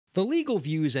The legal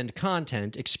views and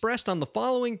content expressed on the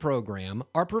following program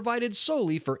are provided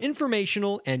solely for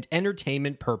informational and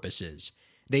entertainment purposes.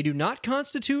 They do not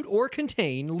constitute or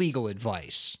contain legal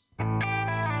advice.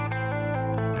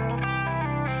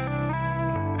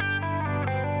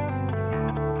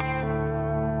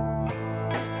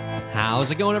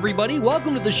 How's it going, everybody?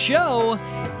 Welcome to the show.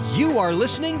 You are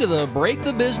listening to the Break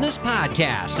the Business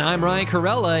podcast. I'm Ryan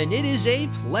Carella, and it is a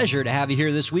pleasure to have you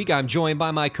here this week. I'm joined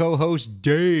by my co-host,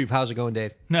 Dave. How's it going,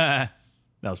 Dave? Nah,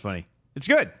 that was funny. It's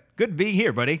good. Good being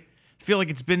here, buddy. I feel like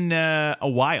it's been a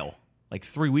while, like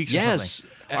 3 weeks or something.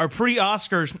 Our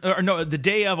the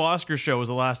day of Oscars show was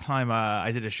the last time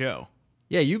I did a show.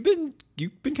 Yeah, you've been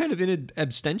kind of in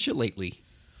absentia lately.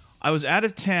 I was out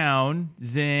of town,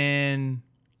 then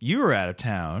you were out of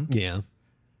town. Yeah.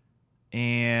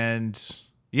 And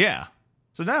yeah.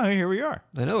 So now here we are.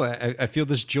 I know. I feel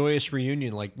this joyous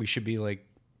reunion, like we should be like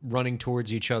running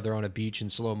towards each other on a beach in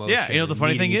slow motion. Yeah, you know the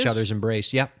funny thing is? each other's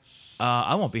embrace. Yep.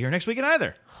 I won't be here next weekend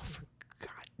either. Oh, for God.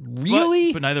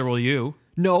 Really? But neither will you.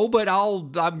 No, but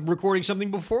I'm recording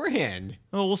something beforehand.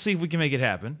 Well, we'll see if we can make it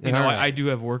happen. You All know, right. I do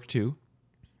have work too.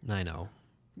 I know.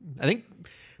 I think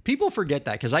people forget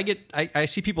that because I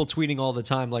see people tweeting all the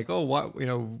time like, oh, what,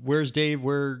 where's Dave?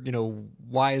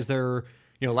 Why is there,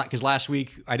 because last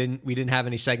week we didn't have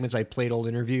any segments. I played old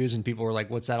interviews and people were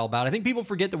like, what's that all about? I think people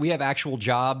forget that we have actual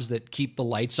jobs that keep the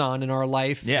lights on in our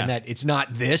life. Yeah. And that it's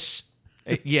not this.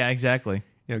 Yeah, exactly.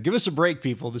 Give us a break,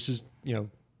 people. This is,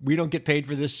 we don't get paid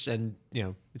for this and,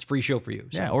 it's a free show for you.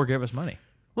 So. Yeah, or give us money.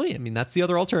 Well, yeah, I mean, that's the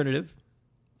other alternative.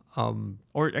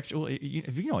 Or actually,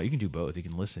 if you can do both. You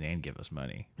can listen and give us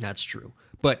money. That's true.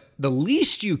 But the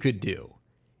least you could do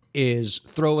is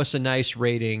throw us a nice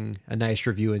rating, a nice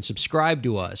review, and subscribe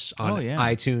to us on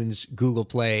iTunes, Google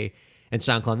Play, and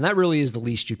SoundCloud. And that really is the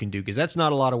least you can do because that's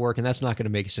not a lot of work and that's not going to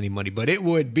make us any money, but it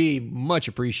would be much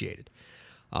appreciated.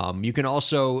 You can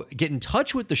also get in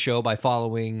touch with the show by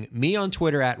following me on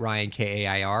Twitter at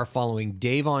RyanKAIR, following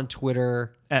Dave on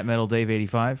Twitter at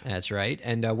MetalDave85. That's right.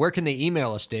 And where can they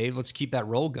email us, Dave? Let's keep that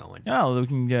roll going. Oh, we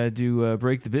can do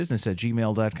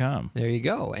breakthebusiness@gmail.com. There you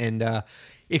go. And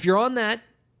if you're on that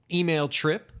email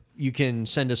trip, you can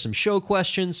send us some show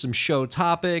questions, some show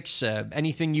topics,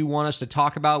 anything you want us to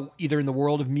talk about, either in the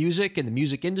world of music and the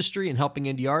music industry and helping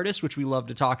indie artists, which we love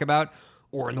to talk about,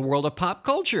 or in the world of pop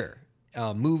culture.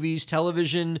 Movies,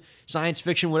 television, science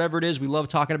fiction, whatever it is. We love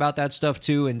talking about that stuff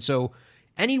too. And so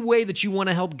any way that you want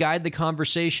to help guide the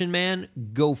conversation, man,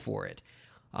 go for it.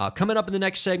 Coming up in the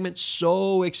next segment,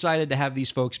 so excited to have these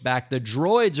folks back. The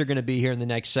Droids are going to be here in the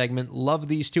next segment. Love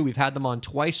these two. We've had them on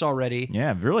twice already.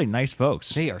 Yeah, really nice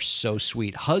folks. They are so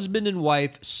sweet. Husband and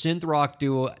wife, synth rock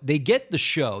duo. They get the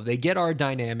show. They get our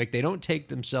dynamic. They don't take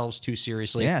themselves too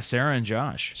seriously. Yeah, Sarah and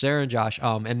Josh.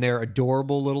 And their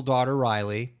adorable little daughter,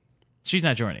 Riley. She's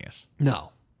not joining us. No.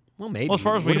 Well, maybe. Well, as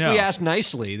far as we know. If we ask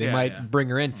nicely, they might bring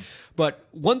her in. But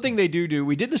one thing they do,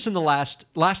 we did this in the last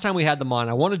time we had them on.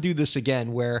 I want to do this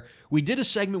again, where we did a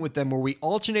segment with them where we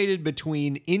alternated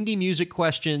between indie music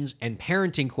questions and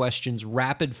parenting questions,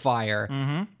 rapid fire.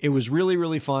 Mm-hmm. It was really,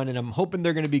 really fun, and I'm hoping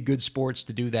they're going to be good sports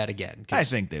to do that again. I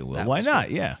think they will. Why not?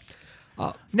 Good. Yeah.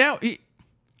 Now, I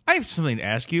have something to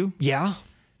ask you. Yeah?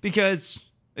 Because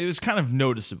it was kind of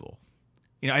noticeable.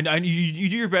 You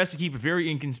do your best to keep it very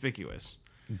inconspicuous.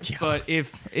 Yeah. But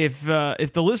if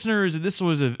the listeners, if this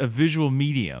was a visual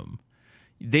medium,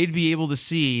 they'd be able to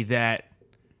see that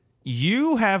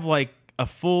you have like a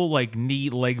full like knee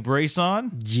leg brace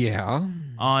on. Yeah.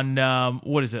 On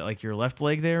what is it, like your left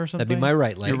leg there or something? That'd be my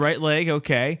right leg. Your right leg,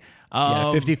 okay.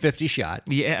 50-50 shot.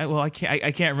 Yeah. Well, I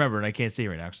can't remember and I can't see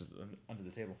right now because it's under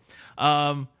the table.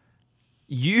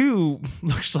 You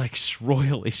looks like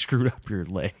royally screwed up your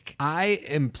leg. I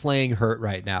am playing hurt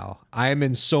right now. I am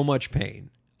in so much pain.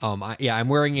 I'm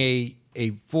wearing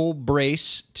a full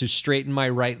brace to straighten my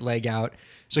right leg out.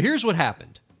 So here's what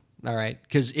happened. All right,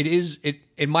 because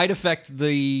it might affect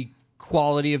the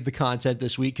quality of the content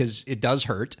this week because it does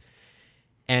hurt.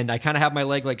 And I kind of have my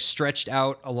leg like stretched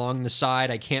out along the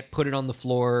side. I can't put it on the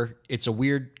floor. It's a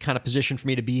weird kind of position for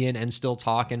me to be in and still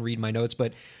talk and read my notes.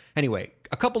 But anyway,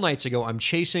 a couple nights ago, I'm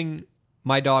chasing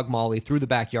my dog Molly through the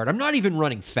backyard. I'm not even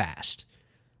running fast.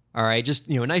 All right, just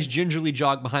a nice gingerly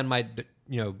jog behind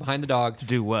behind the dog. To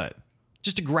do what?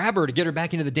 Just to grab her to get her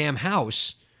back into the damn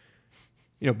house.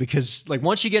 Because like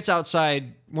once she gets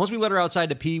outside, once we let her outside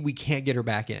to pee, we can't get her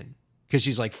back in. Because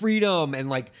she's like freedom, and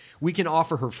like we can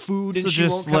offer her food, and so she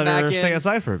won't come back in. So just let her stay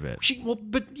outside for a bit.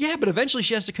 But eventually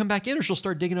she has to come back in, or she'll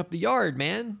start digging up the yard,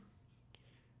 man.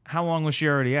 How long was she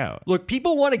already out? Look,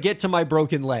 people want to get to my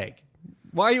broken leg.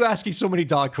 Why are you asking so many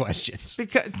dog questions?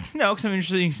 Because I'm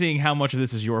interested in seeing how much of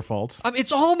this is your fault.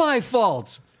 It's all my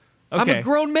fault. Okay. I'm a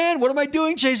grown man. What am I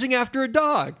doing chasing after a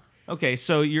dog? Okay,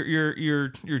 so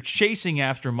you're chasing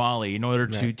after Molly in order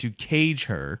to cage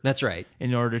her. That's right.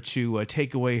 In order to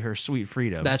take away her sweet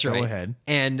freedom. That's right. Go ahead.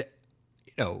 And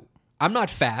I'm not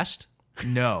fast.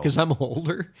 No, because I'm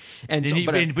older,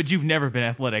 but you've never been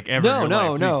athletic ever. In your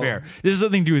life, to be fair. This has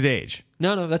nothing to do with age.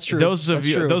 No, that's true. Those of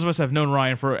us have known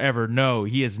Ryan forever know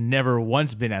he has never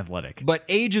once been athletic. But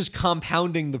age is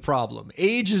compounding the problem.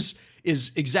 Age is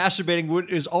exacerbating what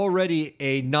is already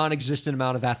a non-existent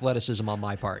amount of athleticism on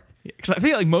my part. Because I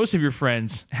feel like most of your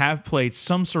friends have played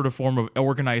some sort of form of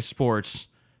organized sports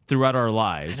throughout our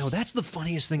lives. I know, that's the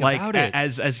funniest thing about it.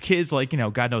 As kids,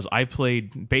 God knows, I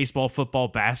played baseball, football,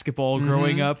 basketball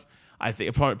growing up. I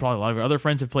think probably a lot of our other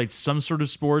friends have played some sort of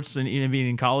sports, and even being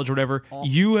in college or whatever.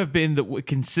 You have been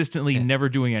consistently never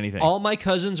doing anything. All my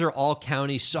cousins are all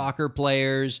county soccer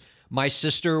players. My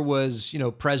sister was,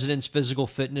 president's physical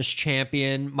fitness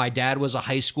champion. My dad was a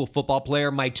high school football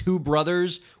player. My two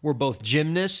brothers were both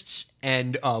gymnasts,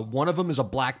 and one of them is a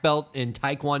black belt in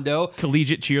Taekwondo.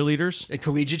 Collegiate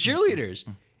cheerleaders.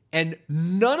 And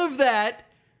none of that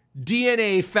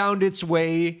DNA found its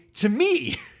way to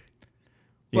me.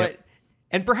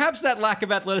 And perhaps that lack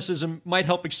of athleticism might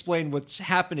help explain what's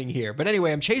happening here. But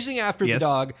anyway, I'm chasing after the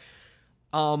dog.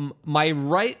 My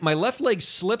left leg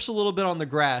slips a little bit on the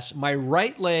grass. My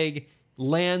right leg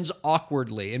lands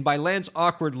awkwardly. And by lands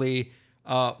awkwardly,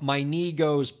 my knee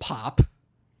goes pop,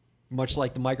 much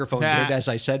like the microphone did as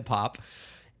I said pop.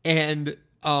 And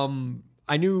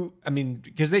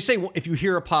because they say if you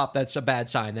hear a pop, that's a bad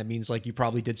sign. That means like you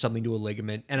probably did something to a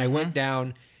ligament. And I went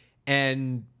down,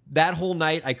 and that whole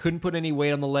night I couldn't put any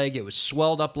weight on the leg. It was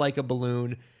swelled up like a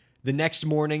balloon. The next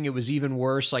morning it was even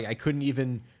worse. Like I couldn't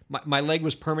even... My leg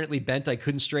was permanently bent. I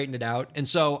couldn't straighten it out. And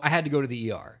so I had to go to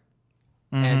the ER.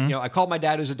 And, I called my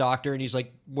dad, who's a doctor, and he's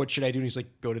like, what should I do? And he's like,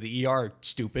 go to the ER,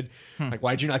 stupid. Like,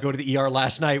 why did you not go to the ER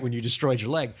last night when you destroyed your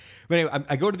leg? But anyway,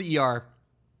 I go to the ER.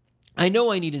 I know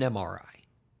I need an MRI.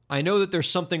 I know that there's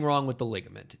something wrong with the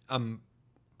ligament.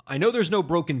 I know there's no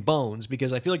broken bones,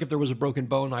 because I feel like if there was a broken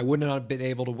bone, I wouldn't have been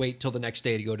able to wait till the next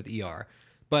day to go to the ER.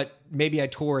 But maybe I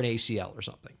tore an ACL or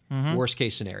something. Worst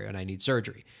case scenario, and I need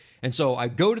surgery. And so I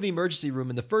go to the emergency room,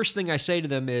 and the first thing I say to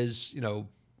them is,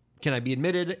 can I be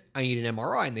admitted? I need an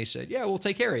MRI. And they said, yeah, we'll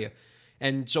take care of you.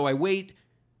 And so I wait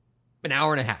an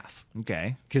hour and a half.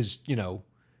 Okay. Because,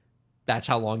 that's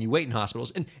how long you wait in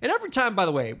hospitals. And every time, by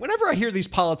the way, whenever I hear these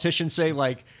politicians say,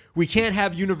 like, we can't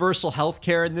have universal health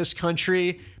care in this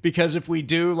country because if we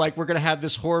do, like, we're going to have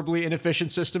this horribly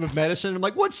inefficient system of medicine. I'm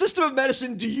like, what system of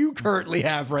medicine do you currently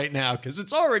have right now? Because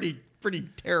it's already pretty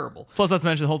terrible. Plus, not to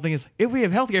mention, the whole thing is, if we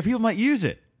have healthcare, people might use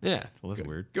it. Yeah. Well, that's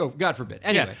weird. God forbid.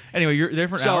 Anyway. Yeah. Anyway, you're there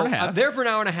for an hour and a half. I'm there for an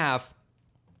hour and a half.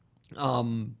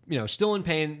 Still in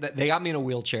pain. They got me in a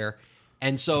wheelchair.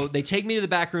 And so they take me to the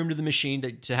back room to the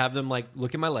machine to have them like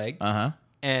look at my leg.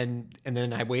 And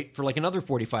then I wait for like another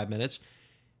 45 minutes.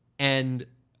 And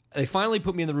they finally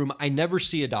put me in the room. I never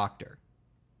see a doctor.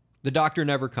 The doctor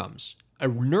never comes. A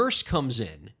nurse comes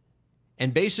in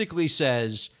and basically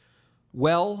says,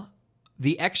 well,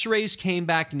 the x-rays came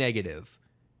back negative.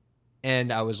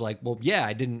 And I was like, well, yeah,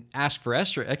 I didn't ask for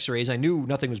x-rays. I knew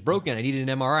nothing was broken. I needed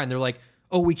an MRI. And they're like,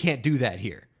 oh, we can't do that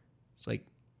here. It's like,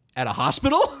 at a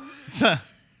hospital? But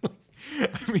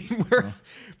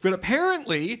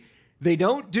apparently they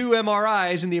don't do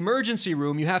MRIs in the emergency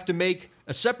room. You have to make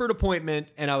a separate appointment.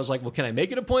 And I was like, well, can I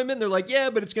make an appointment? And they're like, yeah,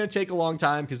 but it's going to take a long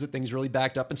time because the thing's really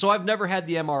backed up. And so I've never had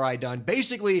the MRI done.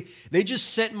 Basically, they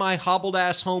just sent my hobbled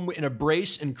ass home in a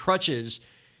brace and crutches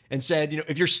and said,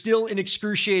 if you're still in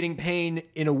excruciating pain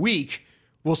in a week,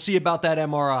 we'll see about that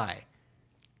MRI.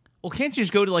 Well, can't you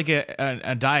just go to like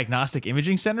a diagnostic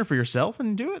imaging center for yourself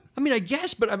and do it? I mean, I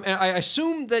guess, but I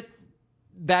assume that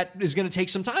is going to take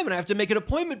some time and I have to make an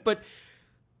appointment. But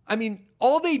I mean,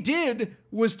 all they did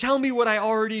was tell me what I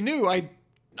already knew. I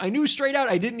knew straight out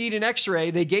I didn't need an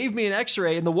x-ray. They gave me an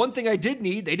x-ray, and the one thing I did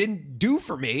need, they didn't do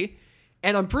for me.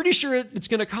 And I'm pretty sure it's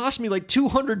going to cost me like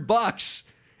 $200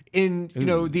 in,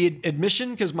 the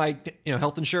admission, because my,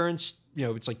 health insurance,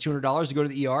 it's like $200 to go to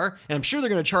the ER. And I'm sure they're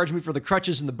going to charge me for the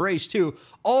crutches and the brace too,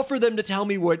 all for them to tell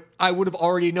me what I would have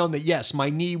already known, that yes, my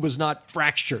knee was not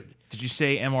fractured. Did you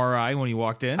say MRI when you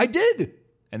walked in? I did.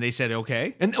 And they said,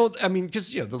 okay. And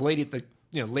because, the lady at the,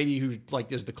 lady who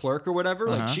like is the clerk or whatever,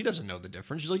 like she doesn't know the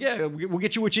difference. She's like, yeah, we'll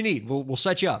get you what you need. We'll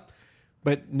set you up.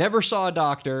 But never saw a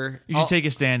doctor. You should take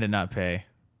a stand and not pay.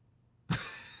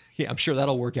 Yeah, I'm sure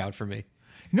that'll work out for me.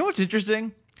 You know what's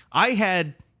interesting?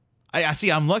 I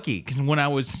see. I'm lucky because when I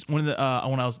was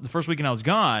the first weekend I was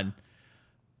gone,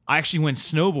 I actually went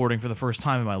snowboarding for the first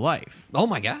time in my life. Oh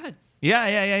my God.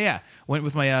 Yeah. Went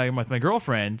with my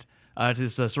girlfriend to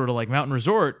this sort of like mountain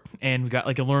resort, and we got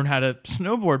like a learn how to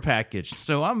snowboard package.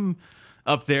 So I'm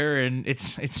up there, and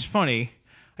it's funny.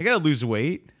 I gotta lose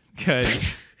weight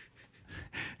because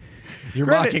you're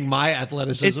mocking my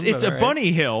athleticism. It's a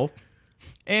bunny hill,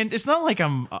 and it's not like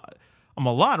I'm a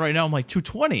lot right now. I'm like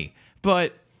 220,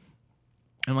 but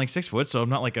I'm like 6 foot, so I'm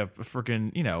not like a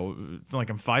freaking, you know, it's not like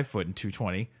I'm 5 foot and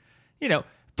 220, you know.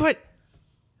 But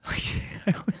like,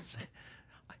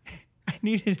 I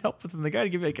needed help from the guy to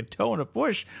give me like a toe and a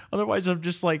push. Otherwise, I'm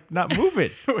just like not moving.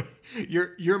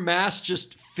 Your mass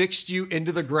just fixed you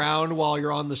into the ground while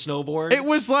you're on the snowboard. It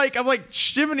was like I'm like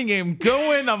shimming him,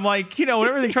 going. I'm like, you know, and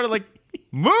everything, trying to like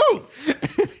move,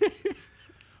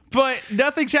 but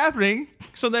nothing's happening.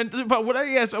 So then, but what I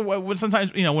guess when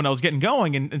sometimes, you know, when I was getting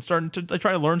going and starting to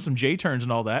try to learn some J turns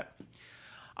and all that,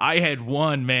 I had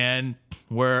one, man,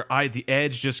 where the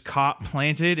edge just caught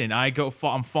planted, and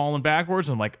I'm falling backwards.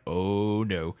 I'm like, oh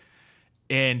no,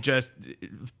 and just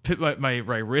put my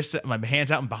wrist, my hands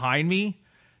out and behind me,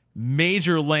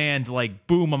 major land, like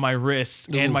boom on my wrist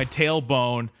and my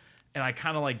tailbone, and I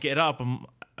kind of like get up.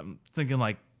 I'm thinking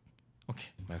like,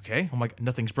 okay, I'm like,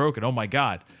 nothing's broken. Oh my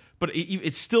God. But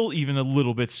it's still even a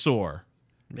little bit sore.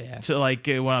 Yeah. So like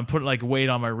when I'm putting like weight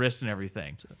on my wrist and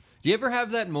everything. Do you ever have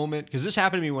that moment? Because this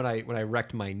happened to me when I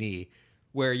wrecked my knee,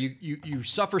 where you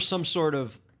suffer some sort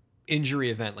of injury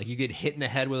event, like you get hit in the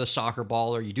head with a soccer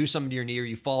ball, or you do something to your knee, or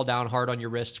you fall down hard on your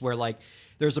wrists, where like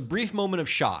there's a brief moment of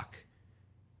shock,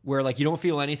 where like you don't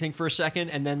feel anything for a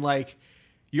second, and then like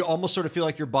you almost sort of feel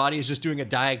like your body is just doing a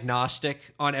diagnostic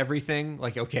on everything.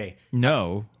 Like, okay,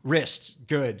 no, wrist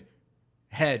good.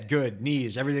 Head good,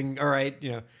 knees, everything all right,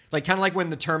 you know, like kind of like when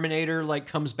the Terminator like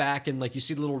comes back and like you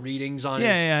see the little readings on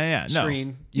his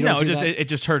screen. It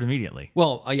just hurt immediately.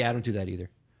 Well, I don't do that either.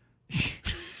 It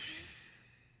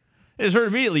just hurt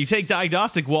immediately. You take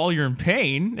diagnostic while you're in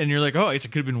pain, and you're like, oh, it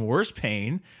could have been worse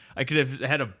pain. I could have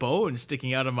had a bone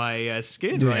sticking out of my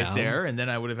skin right there, and then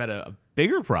I would have had a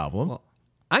bigger problem. Well,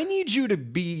 I need you to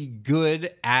be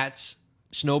good at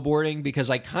snowboarding, because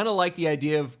I kind of like the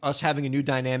idea of us having a new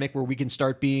dynamic where we can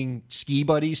start being ski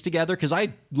buddies together, because I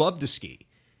love to ski,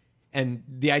 and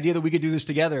the idea that we could do this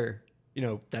together, you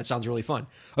know, that sounds really fun.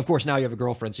 Of course, now you have a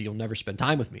girlfriend, so you'll never spend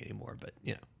time with me anymore, but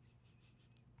you know.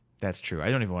 That's true.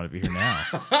 I don't even want to be here now.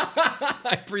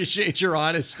 I appreciate your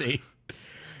honesty.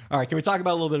 All right, can we talk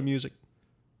about a little bit of music?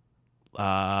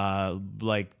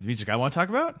 Like the music I want to talk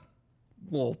about?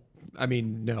 Well, I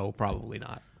mean, no, probably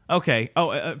not. Okay.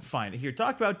 Oh, fine. Here,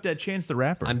 talk about Chance the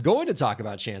Rapper. I'm going to talk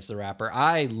about Chance the Rapper.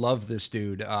 I love this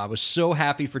dude. I was so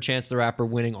happy for Chance the Rapper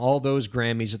winning all those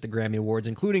Grammys at the Grammy Awards,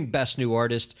 including Best New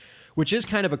Artist, which is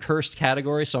kind of a cursed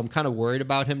category, so I'm kind of worried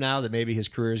about him now that maybe his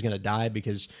career is going to die,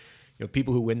 because you know,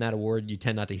 people who win that award, you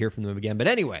tend not to hear from them again. But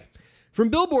anyway, from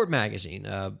Billboard magazine,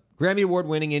 Grammy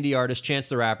Award-winning indie artist Chance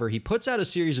the Rapper, he puts out a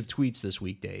series of tweets this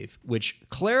week, Dave, which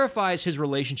clarifies his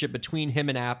relationship between him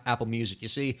and Apple Music. You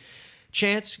see,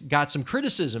 Chance got some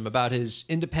criticism about his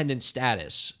independent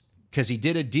status because he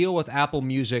did a deal with Apple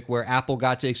Music where Apple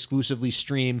got to exclusively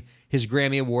stream his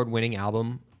Grammy Award-winning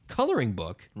album, Coloring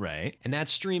Book. Right. And that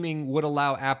streaming would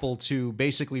allow Apple to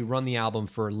basically run the album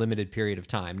for a limited period of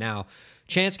time. Now,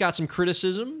 Chance got some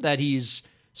criticism that he's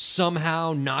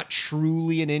somehow not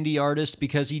truly an indie artist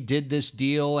because he did this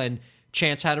deal, and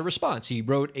Chance had a response. He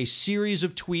wrote a series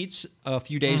of tweets a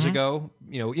few days ago.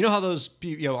 You know how those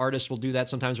artists will do that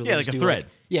sometimes. Where like a thread.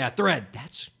 Thread.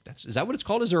 That's is that what it's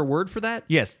called? Is there a word for that?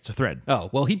 Yes, it's a thread. Oh,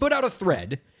 well, he put out a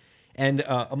thread, and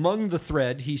among the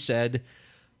thread, he said,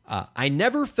 I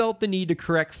never felt the need to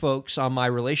correct folks on my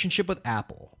relationship with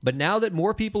Apple, but now that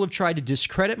more people have tried to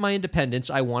discredit my independence,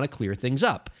 I want to clear things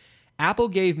up. Apple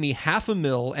gave me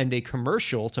 $500,000 and a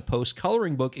commercial to post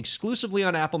Coloring Book exclusively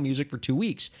on Apple Music for 2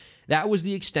 weeks. That was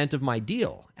the extent of my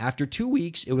deal. After 2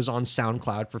 weeks, it was on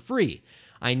SoundCloud for free.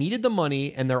 I needed the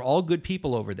money, and they're all good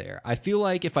people over there. I feel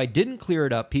like if I didn't clear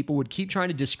it up, people would keep trying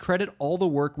to discredit all the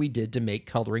work we did to make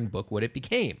Coloring Book what it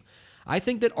became. I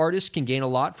think that artists can gain a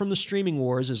lot from the streaming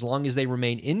wars as long as they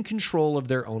remain in control of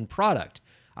their own product.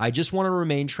 I just want to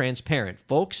remain transparent.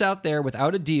 Folks out there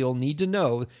without a deal need to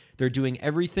know they're doing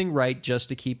everything right just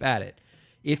to keep at it.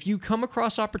 If you come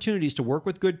across opportunities to work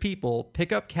with good people,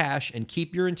 pick up cash, and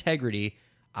keep your integrity,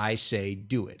 I say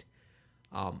do it.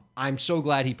 I'm so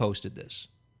glad he posted this,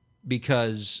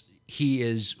 because he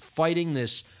is fighting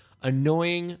this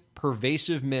annoying,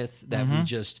 pervasive myth that we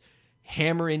just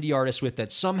hammer indie artists with,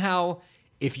 that somehow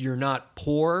if you're not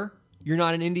poor, you're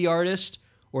not an indie artist,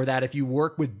 or that if you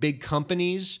work with big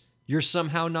companies, you're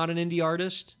somehow not an indie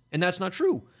artist. And that's not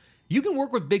true. You can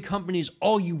work with big companies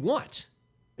all you want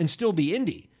and still be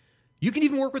indie. You can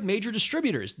even work with major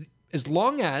distributors as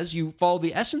long as you follow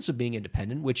the essence of being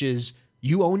independent, which is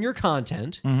you own your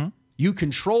content, you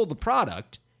control the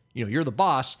product, you're the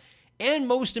boss, and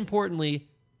most importantly,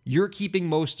 you're keeping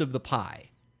most of the pie.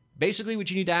 Basically,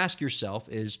 what you need to ask yourself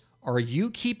is, are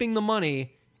you keeping the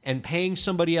money and paying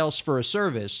somebody else for a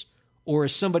service, or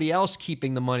is somebody else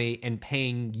keeping the money and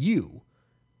paying you,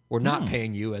 or not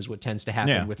paying you, as what tends to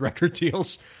happen with record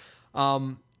deals?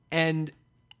 And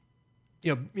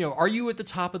are you at the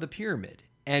top of the pyramid?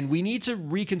 And we need to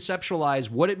reconceptualize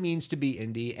what it means to be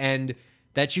indie, and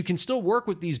that you can still work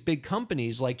with these big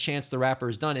companies like Chance the Rapper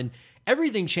has done. And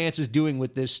everything Chance is doing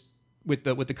with this, with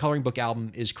the Coloring Book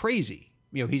album, is crazy.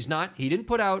 He didn't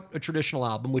put out a traditional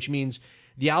album, which means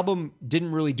the album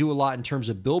didn't really do a lot in terms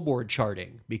of Billboard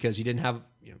charting because he didn't have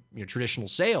traditional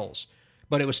sales,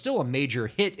 but it was still a major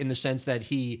hit in the sense that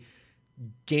he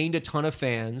gained a ton of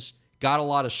fans, got a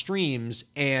lot of streams,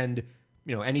 and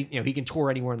he can tour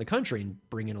anywhere in the country and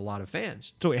bring in a lot of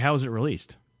fans. So wait, how was it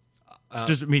released?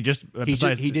 He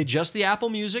did just the Apple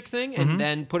Music thing and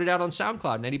then put it out on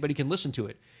SoundCloud, and anybody can listen to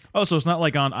it. Oh, so it's not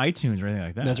like on iTunes or anything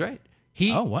like that. That's right.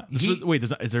 What?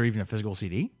 Is there even a physical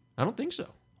CD? I don't think so.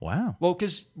 Wow. Well,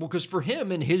 because for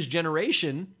him and his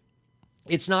generation,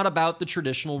 it's not about the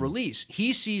traditional release.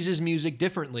 He sees his music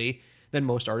differently than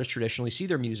most artists traditionally see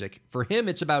their music. For him,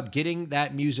 it's about getting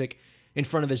that music in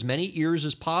front of as many ears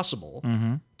as possible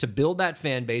to build that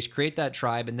fan base, create that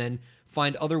tribe, and then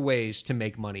find other ways to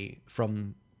make money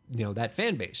from that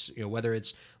fan base. Whether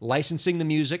it's licensing the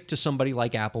music to somebody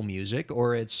like Apple Music,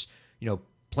 or it's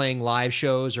playing live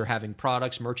shows or having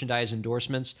products, merchandise,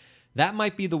 endorsements. That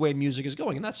might be the way music is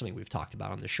going, and that's something we've talked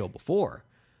about on this show before.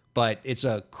 But it's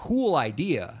a cool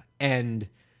idea, and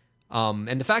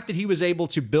the fact that he was able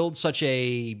to build such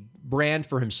a brand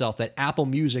for himself that Apple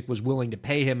Music was willing to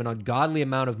pay him an ungodly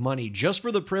amount of money just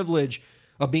for the privilege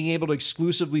of being able to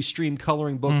exclusively stream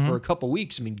Coloring Book for a couple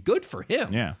weeks. I mean, good for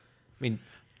him. Yeah. I mean,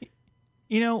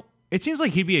 it seems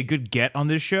like he'd be a good get on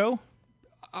this show.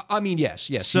 I mean, yes.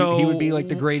 So, he would be like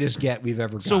the greatest get we've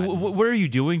ever gotten. So what are you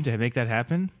doing to make that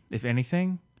happen, if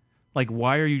anything? Like,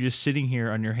 why are you just sitting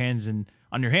here on your hands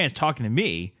talking to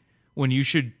me when you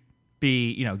should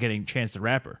be, getting Chance the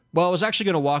Rapper? Well, I was actually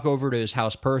going to walk over to his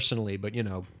house personally, but,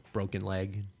 broken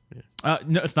leg.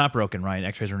 No, it's not broken, Ryan.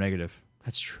 X-rays are negative.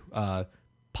 That's true.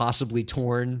 Possibly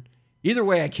torn. Either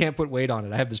way, I can't put weight on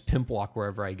it. I have this pimp walk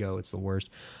wherever I go. It's the worst.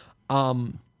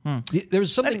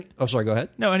 There's something... sorry, go ahead.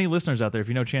 No, any listeners out there, if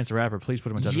you know Chance the Rapper, please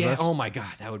put him in touch with us. Oh my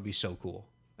God, that would be so cool.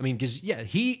 I mean, because,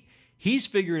 he's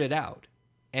figured it out.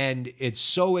 And it's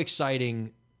so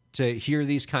exciting to hear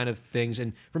these kind of things.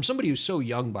 And from somebody who's so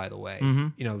young, by the way,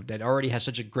 that already has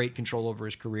such a great control over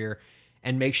his career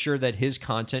and make sure that his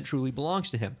content truly belongs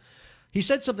to him. He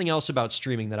said something else about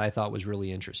streaming that I thought was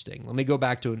really interesting. Let me go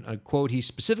back to a quote he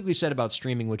specifically said about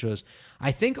streaming, which was,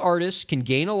 "I think artists can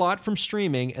gain a lot from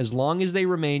streaming as long as they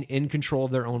remain in control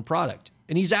of their own product."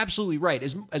 And he's absolutely right.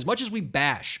 As much as we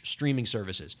bash streaming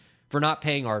services for not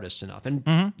paying artists enough,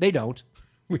 and they don't.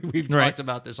 We've talked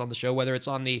about this on the show, whether it's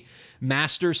on the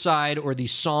master side or the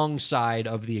song side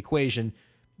of the equation,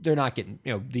 they're not getting,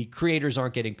 the creators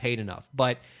aren't getting paid enough.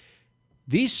 But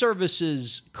these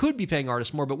services could be paying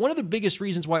artists more, but one of the biggest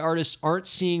reasons why artists aren't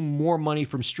seeing more money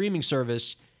from streaming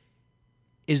service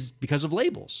is because of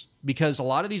labels. Because a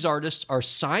lot of these artists are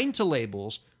signed to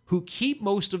labels who keep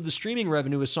most of the streaming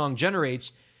revenue a song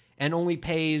generates and only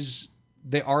pays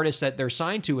the artist that they're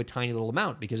signed to a tiny little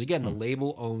amount. Because again, the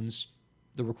label owns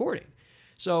the recording.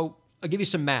 So I'll give you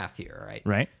some math here, all right?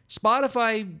 Right.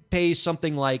 Spotify pays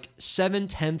something like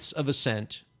 0.7 of a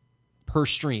cent per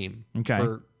stream. Okay.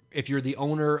 If you're the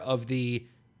owner of the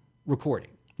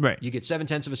recording. Right. You get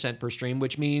 0.7 of a cent per stream,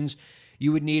 which means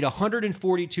you would need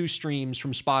 142 streams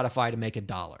from Spotify to make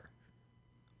 $1,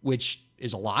 which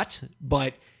is a lot.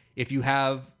 But if you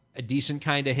have a decent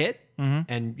kind of hit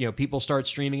and people start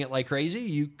streaming it like crazy,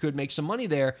 you could make some money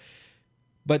there.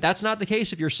 But that's not the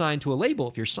case if you're signed to a label.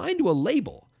 If you're signed to a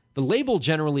label, the label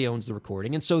generally owns the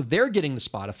recording, and so they're getting the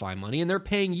Spotify money, and they're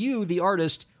paying you, the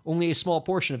artist, only a small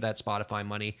portion of that Spotify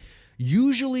money.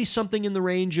 Usually something in the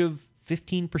range of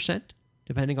 15%,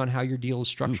 depending on how your deal is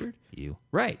structured. You.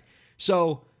 Right.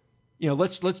 So,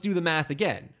 let's do the math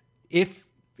again. If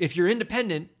you're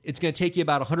independent, it's going to take you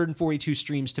about 142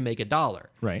 streams to make $1.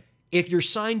 Right. If you're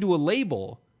signed to a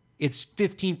label, it's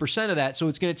 15% of that, so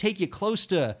it's going to take you close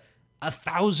to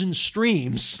 1,000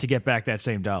 streams to get back that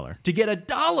same $1. To get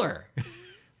 $1.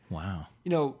 Wow.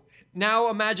 Now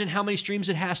imagine how many streams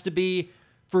it has to be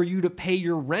for you to pay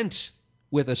your rent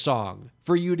with a song,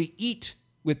 for you to eat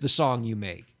with the song you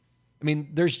make. I mean,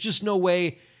 there's just no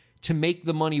way to make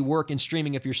the money work in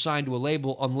streaming if you're signed to a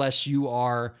label unless you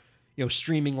are,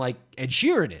 streaming like Ed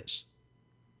Sheeran is.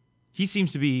 He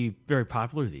seems to be very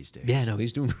popular these days. Yeah, no,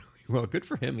 he's doing really well. Good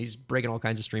for him. He's breaking all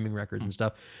kinds of streaming records and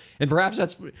stuff. And perhaps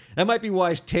that might be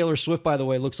why Taylor Swift, by the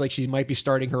way, looks like she might be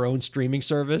starting her own streaming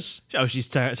service. Oh, she's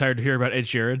tired to hear about Ed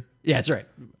Sheeran? Yeah, that's right.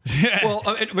 Well,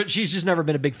 but she's just never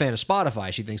been a big fan of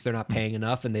Spotify. She thinks they're not paying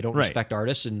enough and they don't respect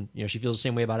artists. And, she feels the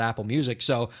same way about Apple Music.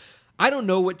 So I don't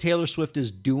know what Taylor Swift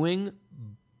is doing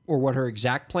or what her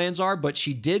exact plans are, but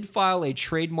she did file a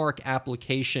trademark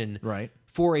application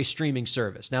for a streaming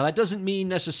service. Now, that doesn't mean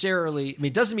necessarily,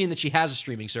 it doesn't mean that she has a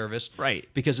streaming service. Right.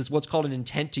 Because it's what's called an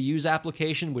intent to use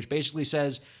application, which basically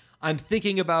says, I'm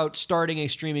thinking about starting a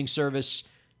streaming service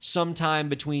sometime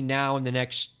between now and the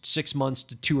next 6 months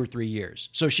to 2 or 3 years.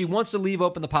 So she wants to leave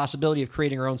open the possibility of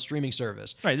creating her own streaming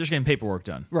service. Right, they're just getting paperwork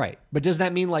done. Right. But does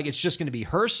that mean like it's just going to be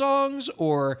her songs,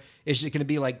 or is it going to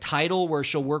be like Tidal where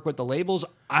she'll work with the labels?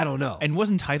 I don't know. And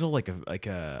wasn't Tidal like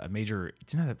a major,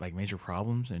 didn't it have like major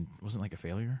problems and wasn't like a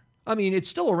failure? I mean, it's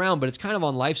still around, but it's kind of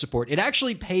on life support. It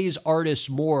actually pays artists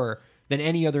more than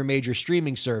any other major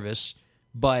streaming service,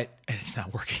 but and it's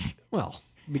not working. Well,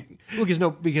 because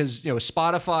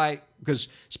Spotify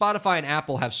and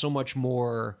Apple have so much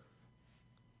more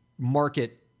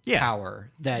market power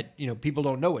that people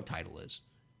don't know what Tidal is,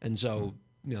 and so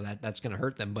that's going to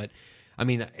hurt them. But I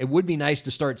mean, it would be nice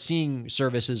to start seeing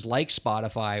services like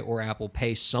Spotify or Apple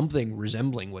pay something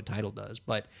resembling what Tidal does.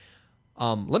 But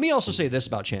let me also say this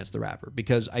about Chance the Rapper,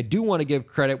 because I do want to give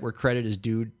credit where credit is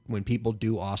due when people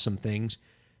do awesome things.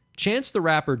 Chance the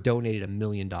Rapper donated $1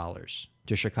 million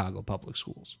to Chicago Public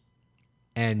Schools.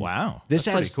 And wow, that's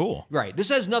pretty cool. Right. This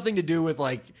has nothing to do with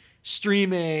like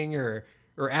streaming or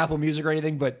Apple Music or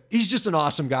anything, but he's just an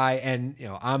awesome guy. And,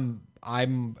 I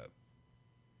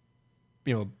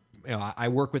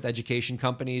work with education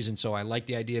companies, and so I like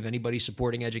the idea of anybody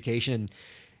supporting education.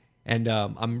 And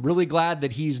I'm really glad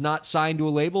that he's not signed to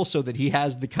a label so that he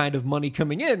has the kind of money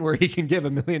coming in where he can give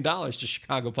 $1 million to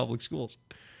Chicago Public Schools.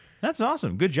 That's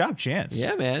awesome. Good job, Chance.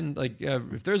 Yeah, man. Like,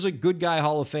 if there's a good guy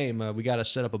Hall of Fame, we got to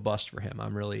set up a bust for him.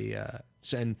 I'm really,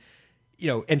 and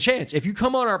Chance, if you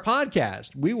come on our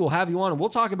podcast, we will have you on and we'll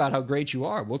talk about how great you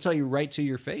are. We'll tell you right to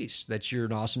your face that you're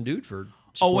an awesome dude for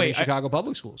supporting Chicago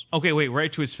Public Schools. Okay, wait,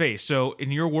 right to his face. So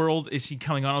in your world, is he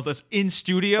coming on with us in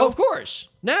studio? Oh, of course.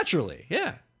 Naturally.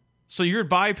 Yeah. So you're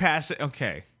bypassing.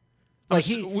 Okay. Like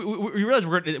we realize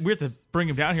we have to bring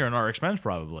him down here on our expense,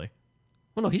 probably.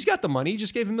 Well, no, he's got the money. He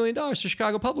just gave $1 million to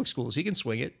Chicago Public Schools. He can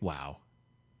swing it. Wow.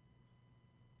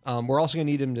 We're also going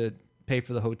to need him to pay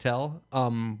for the hotel.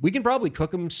 We can probably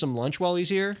cook him some lunch while he's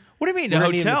here. What do you mean, a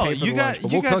hotel? You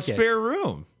got spare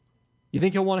room. You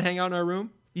think he'll want to hang out in our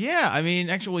room? Yeah, I mean,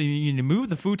 actually, you need to move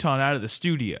the futon out of the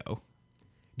studio.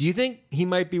 Do you think he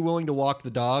might be willing to walk the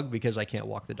dog? Because I can't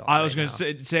walk the dog. I was going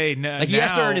to say no. Like, he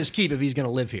has to earn his keep if he's going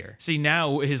to live here. See,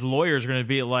 now his lawyers are going to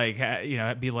be like,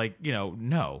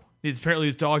 no. Apparently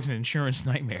his dog's an insurance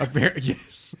nightmare.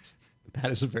 Yes.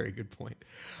 That is a very good point.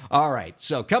 All right.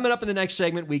 So coming up in the next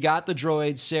segment, we got the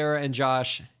Droids, Sarah and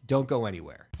Josh. Don't go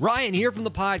anywhere. Ryan here from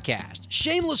the podcast.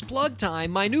 Shameless plug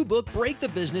time. My new book, Break the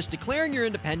Business, Declaring Your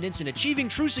Independence and Achieving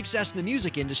True Success in the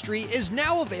Music Industry, is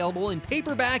now available in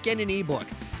paperback and an ebook.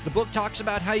 The book talks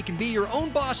about how you can be your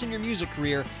own boss in your music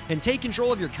career and take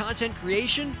control of your content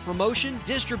creation, promotion,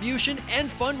 distribution, and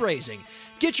fundraising.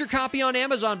 Get your copy on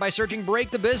Amazon by searching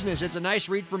Break the Business. It's a nice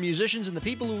read for musicians and the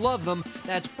people who love them.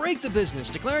 That's Break the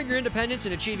Business, Declaring Your Independence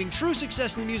and Achieving True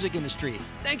Success in the Music Industry.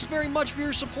 Thanks very much for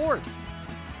your support.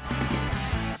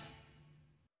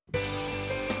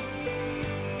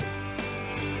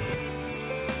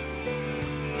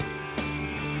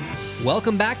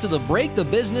 Welcome back to the Break the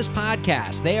Business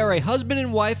podcast. They are a husband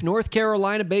and wife, North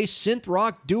Carolina-based synth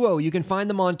rock duo. You can find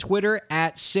them on Twitter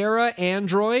at Sarah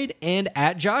Android and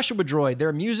at Joshua Droid.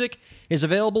 Their music is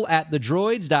available at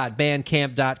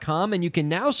thedroids.bandcamp.com, and you can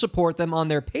now support them on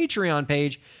their Patreon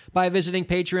page by visiting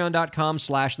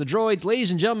patreon.com/thedroids. Ladies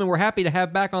and gentlemen, we're happy to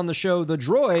have back on the show the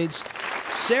Droids,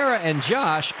 Sarah and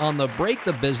Josh, on the Break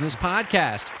the Business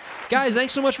podcast. Guys,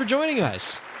 thanks so much for joining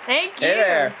us. Thank you. Hey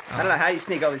there. I don't know how you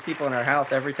sneak all these people in our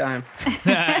house every time.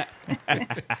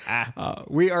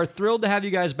 We are thrilled to have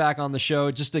you guys back on the show.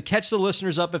 Just to catch the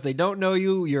listeners up, if they don't know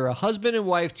you, you're a husband and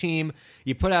wife team.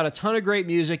 You put out a ton of great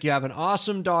music. You have an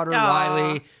awesome daughter,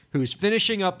 Riley, who's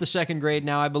finishing up the second grade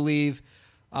now, I believe.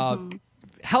 Help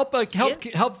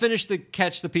finish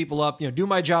catch the people up. Do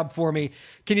my job for me.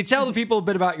 Can you tell the people a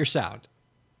bit about your sound?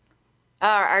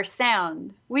 our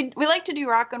sound. We like to do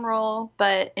rock and roll,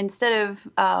 but instead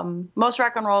of most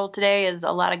rock and roll today is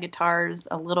a lot of guitars,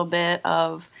 a little bit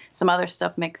of some other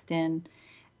stuff mixed in,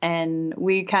 and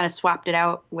we kind of swapped it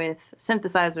out with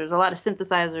synthesizers, a lot of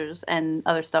synthesizers and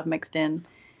other stuff mixed in,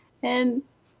 and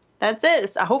that's it.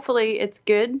 So hopefully it's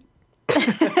good.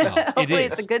 Hopefully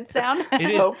it's a good sound. It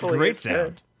is Hopefully great it's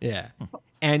sound. Yeah.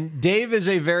 And Dave is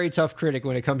a very tough critic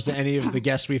when it comes to any of the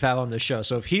guests we've had on the show.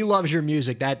 So if he loves your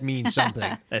music, that means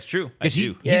something. That's true. I Because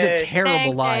do. he's a Yay. terrible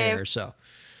Thanks, liar, Dave. so.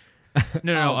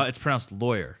 No, it's pronounced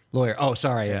lawyer. Lawyer. Oh,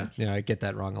 sorry. Yeah, I get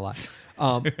that wrong a lot.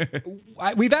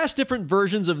 We've asked different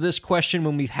versions of this question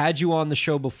when we've had you on the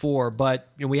show before, but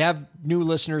we have new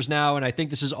listeners now, and I think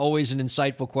this is always an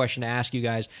insightful question to ask you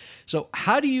guys. So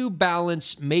how do you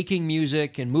balance making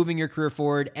music and moving your career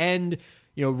forward and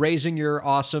raising your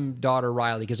awesome daughter,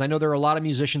 Riley? Because I know there are a lot of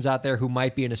musicians out there who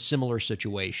might be in a similar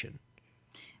situation.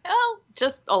 Well,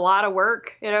 just a lot of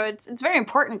work. It's very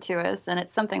important to us, and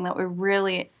it's something that we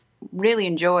really, really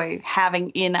enjoy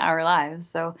having in our lives.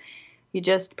 So you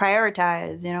just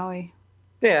prioritize,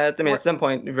 Yeah, I mean, at some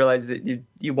point you realize that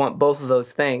you want both of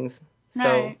those things. So,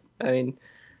 Right. I mean,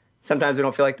 sometimes we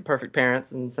don't feel like the perfect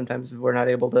parents, and sometimes we're not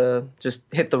able to just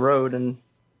hit the road and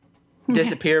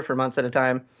disappear for months at a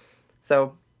time.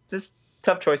 So, just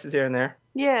tough choices here and there,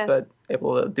 Yeah. but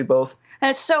able to do both. And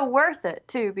it's so worth it,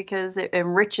 too, because it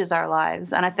enriches our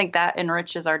lives. And I think that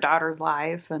enriches our daughter's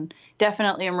life and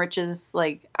definitely enriches,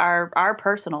 like, our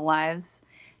personal lives.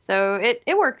 So it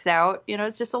works out.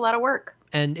 It's just a lot of work.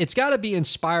 And it's got to be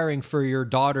inspiring for your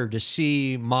daughter to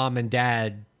see mom and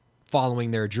dad following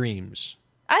their dreams.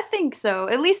 I think so.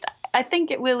 At least I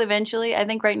think it will eventually. I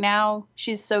think right now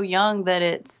she's so young that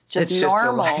it's just It's just her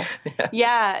normal. life. Yeah.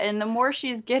 Yeah. And the more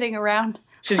she's getting around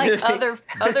She's like gonna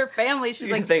think- other families, she's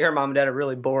You like, think her mom and dad are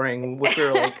really boring. Wish we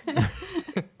were like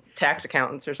tax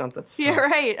accountants or something. yeah,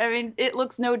 right. I mean, it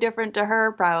looks no different to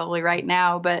her probably right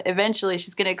now, but eventually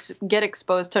she's going to get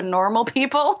exposed to normal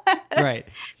people. Right.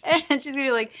 And she's going to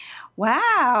be like,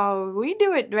 wow, we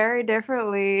do it very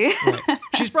differently. Right.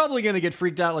 She's probably going to get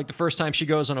freaked out like the first time she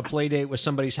goes on a play date with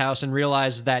somebody's house and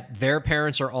realizes that their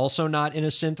parents are also not in a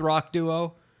synth rock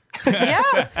duo.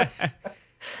 Yeah.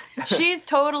 She's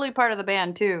totally part of the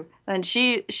band too. And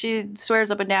she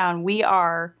swears up and down, we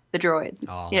are the Droids.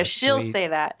 Oh, Yeah, that's she'll sweet. say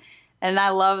that. And I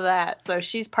love that. So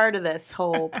she's part of this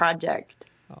whole project.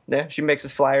 Yeah, she makes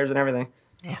us flyers and everything.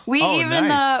 We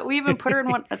nice. we even put her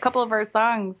in a couple of our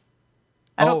songs.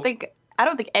 I don't think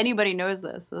anybody knows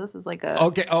this. So this is like a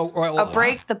Okay. Oh, right, well, a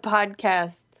break the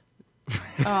podcast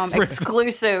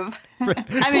exclusive.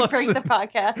 I mean, break the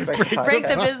podcast, break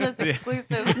the business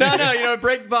exclusive. No,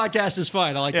 break podcast is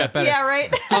fine. I like that better. Yeah,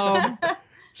 right.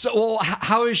 So, well,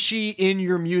 how is she in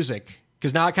your music?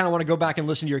 Because now I kind of want to go back and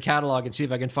listen to your catalog and see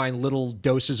if I can find little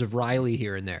doses of Riley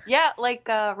here and there. Yeah, like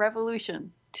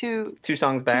Revolution. Two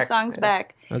songs back. 2 songs Yeah.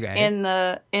 back. Okay. In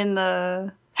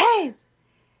the hey,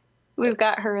 we've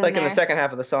got her in Like there. in the second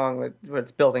half of the song, when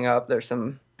it's building up, there's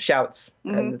some shouts,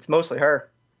 and it's mostly her.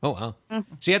 Oh, wow.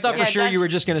 See, I thought Yeah, for sure Josh- you were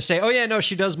just going to say, oh, yeah, no,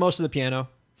 she does most of the piano.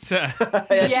 So,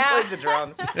 Yeah, she Yeah. plays the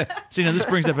drums. so, this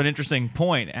brings up an interesting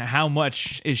point. How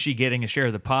much is she getting a share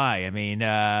of the pie? I mean,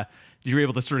 you were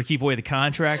able to sort of keep away the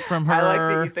contract from her. I like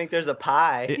that you think there's a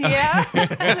pie. Yeah,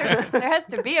 there has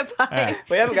to be a pie.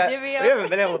 We haven't to divvy up.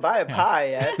 been able to buy a pie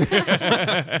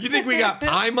yet. You think we got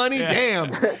pie money?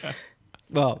 Damn.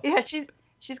 Well, Yeah,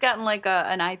 she's gotten like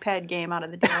an iPad game out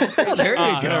of the deal. well, there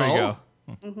you go.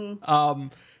 There we go.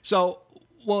 So,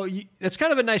 well, that's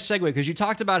kind of a nice segue because you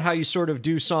talked about how you sort of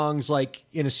do songs like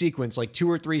in a sequence, like 2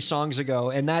 or 3 songs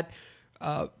ago. And that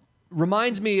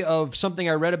reminds me of something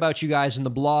I read about you guys in the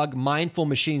blog Mindful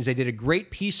Machines. They did a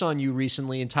great piece on you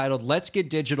recently entitled Let's Get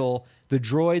Digital. The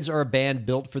Droids are a band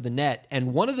built for the net.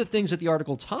 And one of the things that the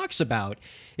article talks about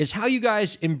is how you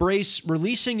guys embrace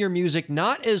releasing your music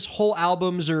not as whole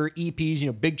albums or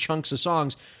EPs, big chunks of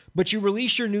songs, but you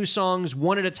release your new songs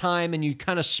one at a time and you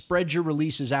kind of spread your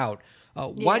releases out.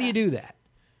 Why do you do that?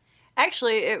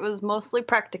 Actually, it was mostly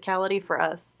practicality for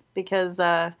us because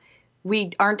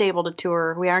we aren't able to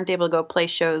tour. We aren't able to go play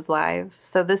shows live.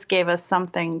 So this gave us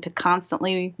something to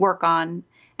constantly work on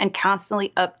and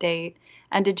constantly update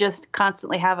and to just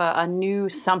constantly have a new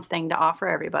something to offer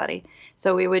everybody.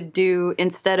 So we would do,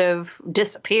 instead of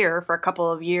disappear for a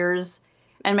couple of years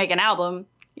and make an album,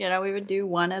 we would do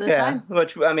one at a time.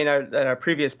 Which, I mean, at our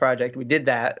previous project, we did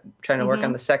that, trying to work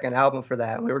on the second album for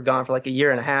that. We were gone for like a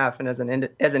year and a half, and as an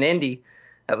indie,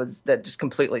 that just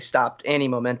completely stopped any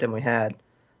momentum we had.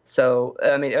 So,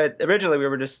 I mean, originally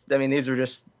these were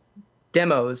just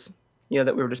demos,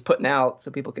 that we were just putting out so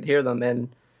people could hear them, and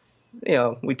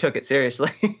we took it seriously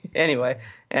anyway,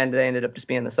 and they ended up just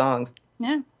being the songs.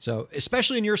 Yeah. So,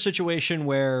 especially in your situation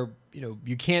where,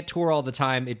 you can't tour all the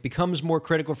time, it becomes more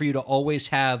critical for you to always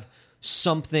have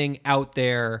something out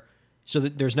there so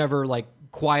that there's never like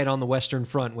quiet on the Western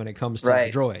Front when it comes to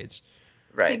the Droids.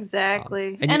 Right.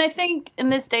 Exactly. And I think in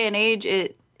this day and age,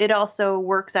 it also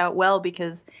works out well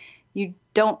because you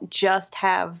don't just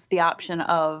have the option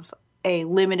of a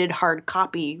limited hard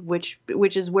copy, which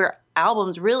is where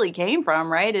albums really came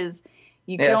from, right? Is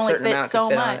you can only fit so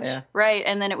much, right?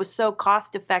 And then it was so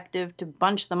cost effective to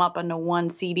bunch them up onto one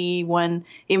CD, even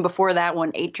before that,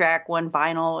 one 8-track, one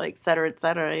vinyl, et cetera,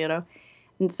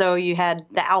 And so you had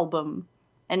the album.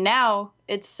 And now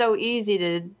it's so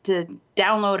easy to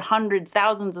download hundreds,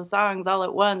 thousands of songs all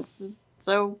at once.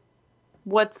 So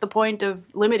what's the point of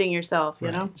limiting yourself,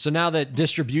 you know? So now that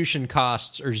distribution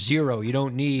costs are zero, you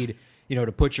don't need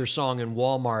to put your song in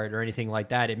Walmart or anything like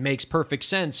that. It makes perfect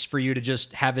sense for you to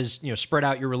just have spread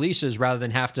out your releases rather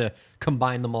than have to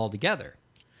combine them all together.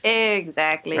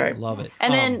 Exactly. Right. Love it.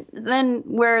 And then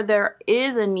where there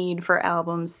is a need for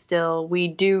albums still, we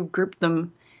do group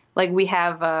them. Like we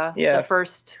have the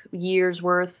first year's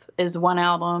worth is one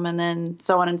album and then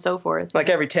so on and so forth. Like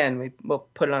every 10, we'll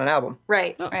put it on an album.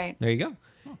 Right, right. There you go.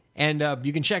 And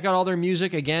you can check out all their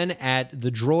music again at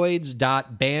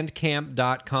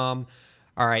thedroids.bandcamp.com.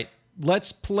 All right,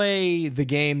 let's play the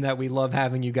game that we love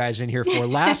having you guys in here for.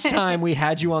 Last time we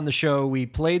had you on the show, we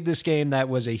played this game that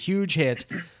was a huge hit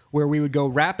where we would go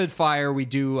rapid fire. We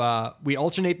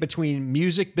alternate between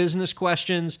music business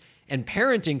questions and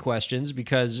parenting questions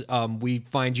because we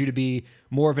find you to be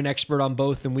more of an expert on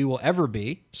both than we will ever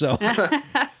be. So,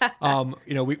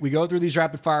 we go through these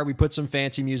rapid fire, we put some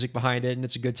fancy music behind it, and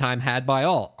it's a good time had by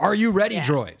all. Are you ready,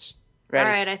 Droids? Ready.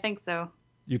 All right, I think so.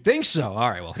 You think so? All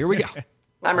right, well, here we go.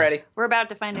 I'm ready. We're about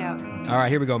to find out. All right,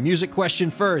 here we go. Music question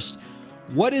first.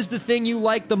 What is the thing you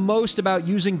like the most about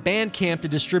using Bandcamp to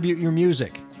distribute your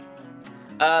music?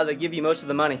 They give you most of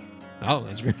the money. Oh,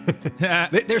 that's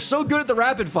they're so good at the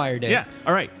rapid fire, Dave. Yeah.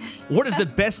 All right. What is the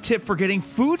best tip for getting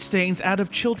food stains out of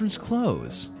children's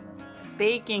clothes?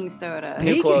 Baking soda.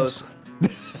 New clothes.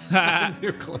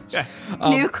 New clothes.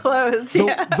 New clothes,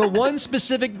 The one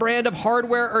specific brand of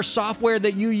hardware or software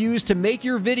that you use to make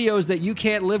your videos that you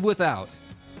can't live without?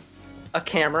 A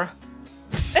camera.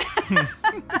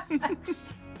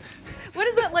 What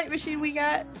is that light machine we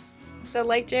got? The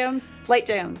light jams? Light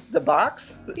jams. The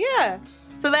box? Yeah.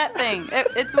 So that thing,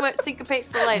 it's what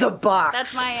syncopates the light. The box.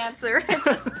 That's my answer. It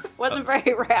just wasn't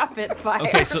very rapid fire.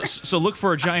 Okay, so look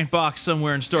for a giant box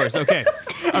somewhere in stores. Okay.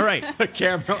 All right. A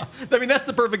camera. I mean, that's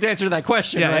the perfect answer to that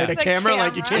question, right? Yeah. A camera,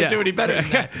 like you can't Yeah. do any better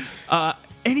than that.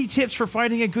 Any tips for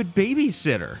finding a good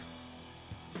babysitter?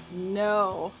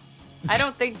 No. I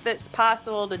don't think that's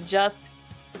possible to just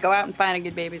go out and find a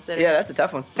good babysitter. Yeah, that's a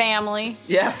tough one. Family.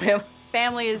 Yeah, family.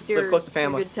 Family is your... Live close to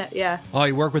family. Yeah. Oh,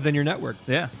 you work within your network.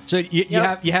 Yeah. So you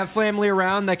have family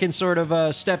around that can sort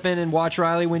of step in and watch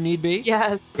Riley when need be?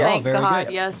 Yes. Oh, Thank very God.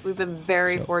 good. Yes, we've been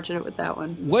very fortunate with that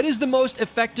one. What is the most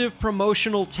effective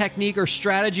promotional technique or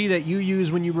strategy that you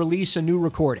use when you release a new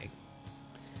recording?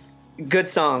 Good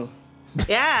song.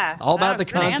 Yeah. All about the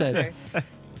good content. answer.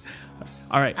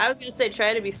 All right. I was going to say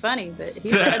try to be funny, but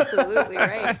he's absolutely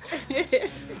right.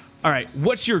 All right.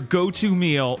 What's your go-to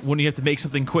meal when you have to make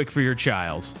something quick for your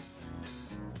child?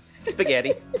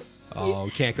 Spaghetti. Oh,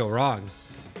 can't go wrong.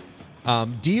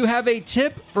 Do you have a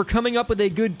tip for coming up with a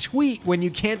good tweet when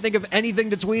you can't think of anything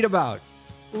to tweet about?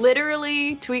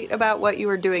 Literally tweet about what you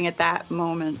were doing at that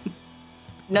moment.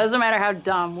 Doesn't matter how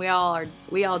dumb. We all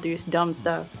do dumb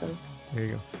stuff. So There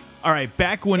you go. All right.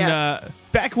 Back when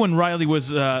Riley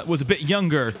was a bit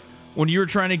younger, when you were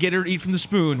trying to get her to eat from the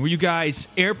spoon, were you guys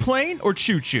airplane or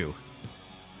choo-choo?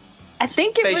 I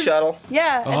think it was Space shuttle.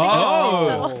 Yeah. I think it was space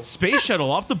shuttle. Space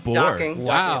shuttle off the board. Docking.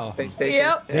 Wow. Docking at Space Station.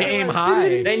 Yep. They aim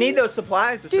high. They need those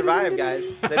supplies to survive,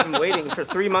 guys. They've been waiting for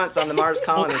 3 months on the Mars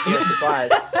colony for those supplies.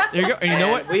 There you go. And you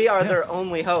know what? We are their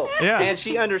only hope. Yeah. And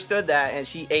she understood that, and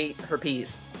she ate her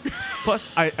peas. Plus,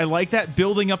 I like that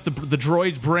building up the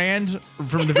Droids brand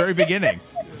from the very beginning.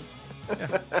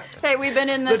 Hey, we've been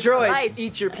in The this droids life.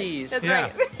 eat your peas. That's Yeah.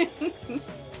 right.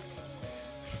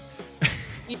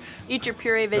 Eat your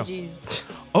puree veggies.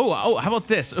 Oh, how about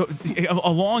this?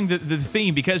 Along the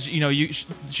theme, because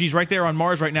she's right there on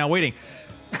Mars right now waiting.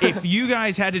 If you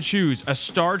guys had to choose a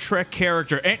Star Trek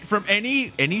character from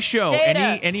any show,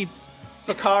 Data. any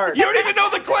Picard. You don't even know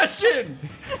the question.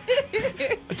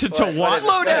 to watch,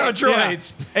 Slow down,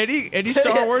 Droids. Yeah. Any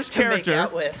Star Wars to make character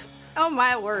out with. Oh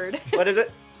my word! What is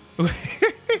it? All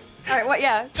right, what?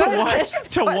 Yeah.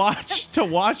 to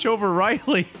watch over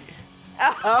Riley.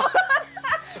 Oh.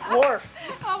 Worf.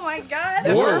 Oh my god.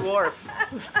 Definitely Worf.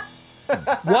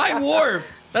 Worf. Why Worf?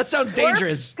 That sounds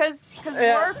dangerous. Because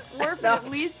Yeah. Worf would at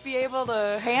least be able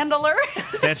to handle her.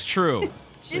 That's true.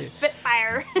 She's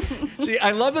Spitfire. See,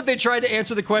 I love that they tried to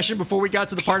answer the question before we got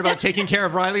to the part about taking care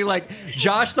of Riley. Like,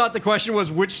 Josh thought the question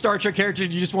was, which Star Trek character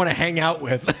do you just want to hang out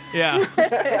with? Yeah.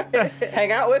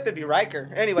 Hang out with would be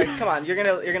Riker. Anyway, come on, you're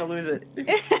gonna lose it.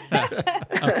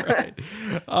 All right.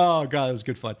 Oh, God, that was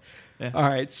good fun. Yeah. All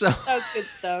right, so, That was good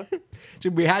stuff. so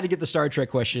we had to get the Star Trek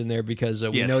question in there because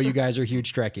we Yes. know you guys are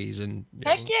huge Trekkies. And,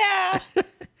 Heck yeah.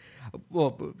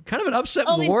 well, kind of an upset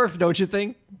Only- with Worf, don't you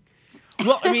think?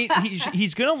 Well, I mean,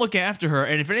 he's going to look after her,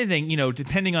 and if anything,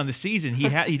 depending on the season, he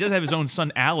does have his own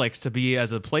son Alex to be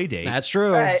as a play date. That's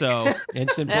true. Right. So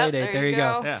Instant Yep, play date. There you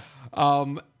go. yeah.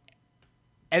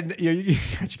 And you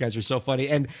guys are so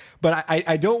funny. But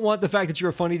I don't want the fact that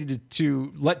you're funny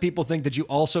to let people think that you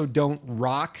also don't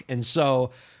rock. And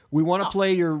so we want to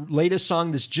play your latest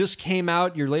song. This just came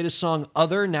out. Your latest song,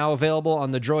 Other, now available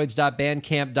on the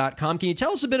droids.bandcamp.com. Can you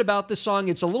tell us a bit about this song?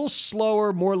 It's a little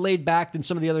slower, more laid back than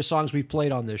some of the other songs we've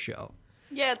played on this show.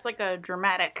 Yeah, it's like a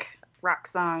dramatic rock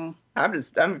song. I'm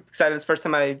excited. It's the first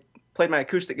time I played my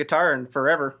acoustic guitar in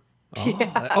forever. We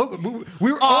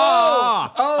were.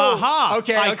 Aha!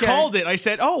 Okay. I called it. I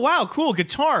said, "Oh wow, cool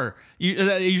guitar." You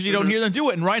usually don't hear them do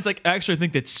it, and Ryan's like, "Actually, I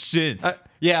think that's synth."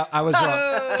 Yeah, I was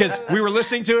wrong because we were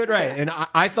listening to it right, and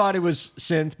I thought it was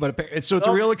synth, but it's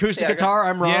a real acoustic yeah, guitar.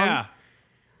 I'm wrong. Yeah.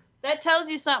 That tells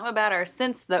you something about our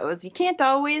synths, though, is you can't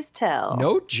always tell.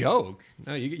 No joke.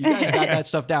 No, you guys got that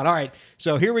stuff down. All right,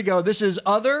 so here we go. This is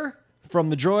Other from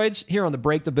the Droids here on the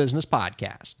Break the Business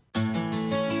podcast.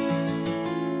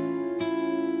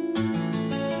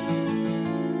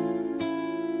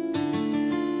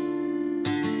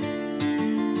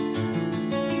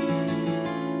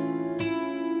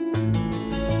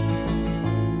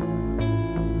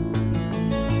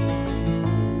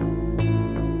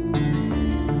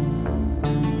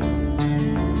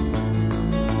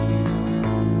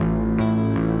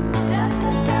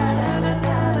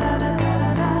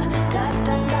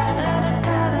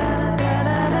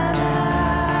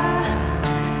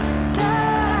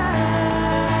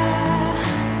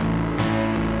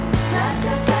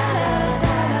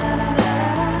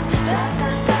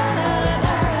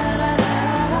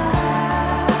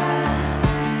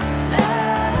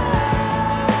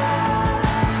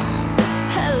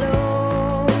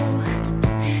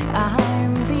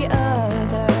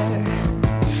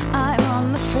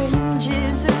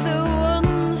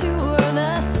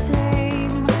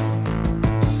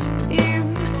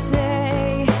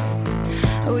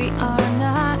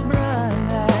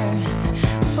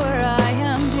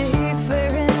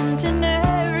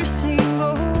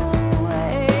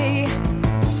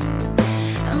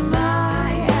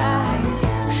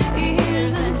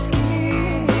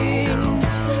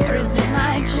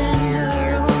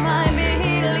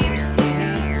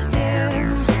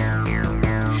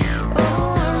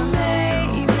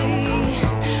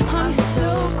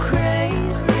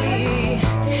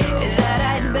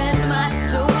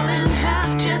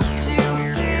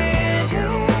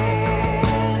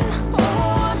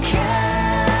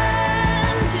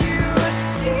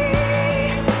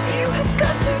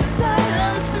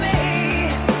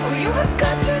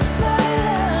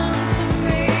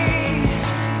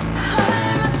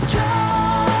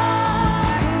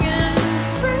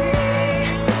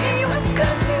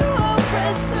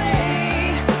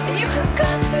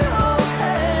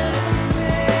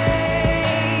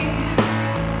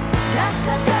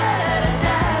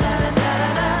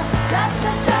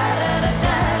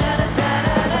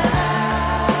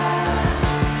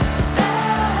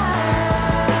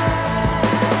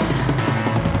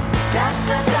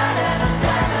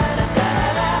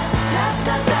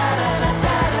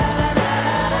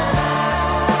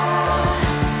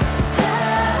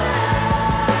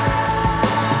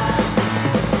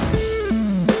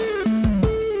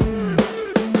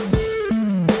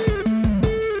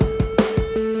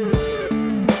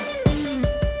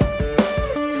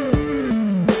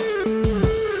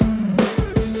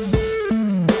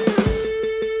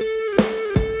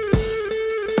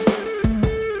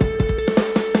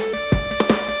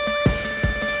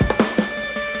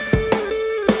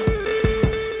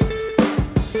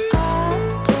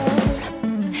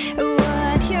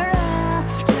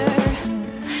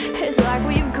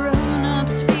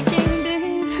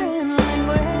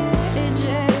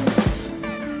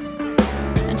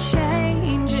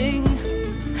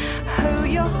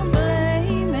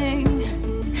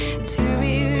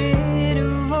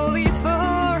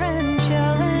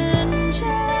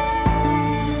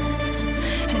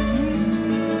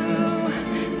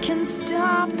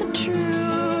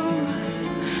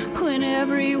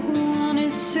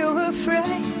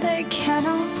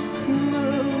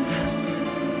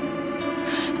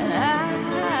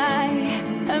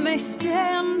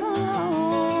 stand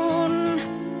alone,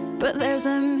 but there's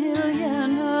a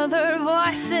million other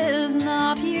voices,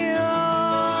 not your own.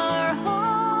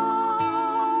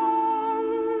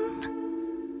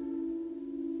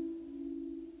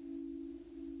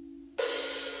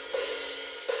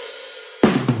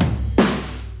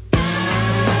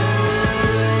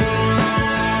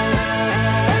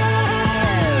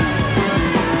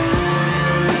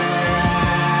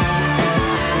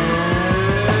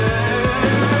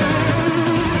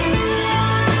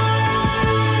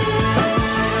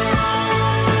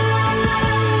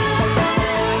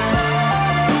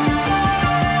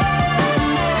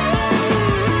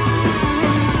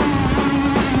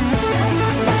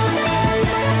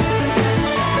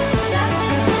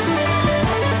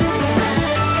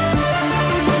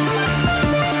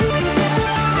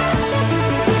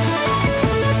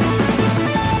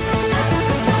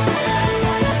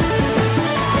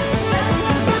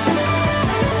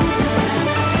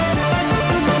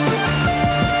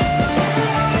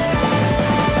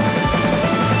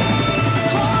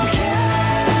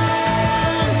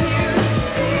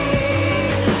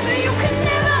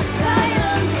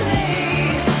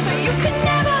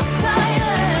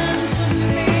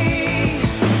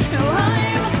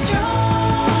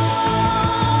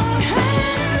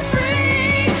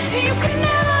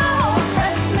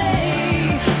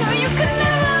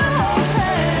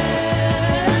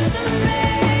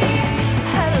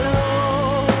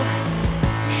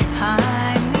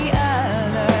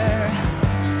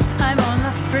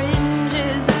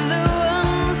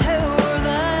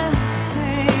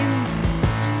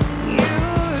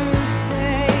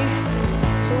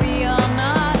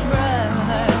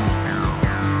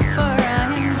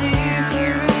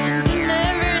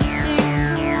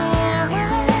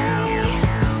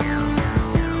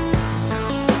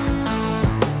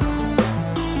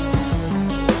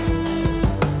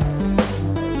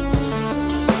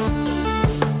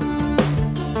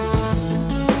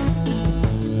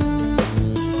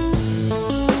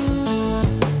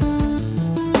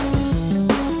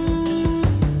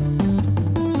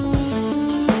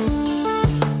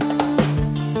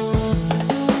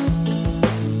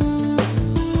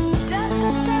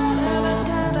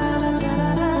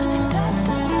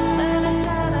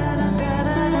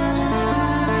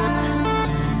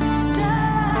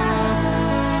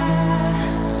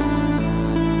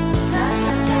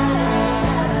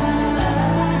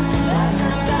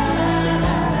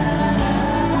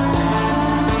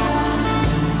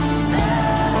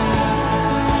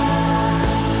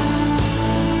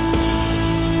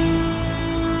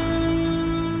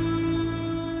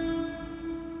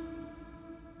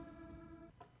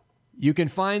 You can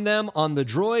find them on the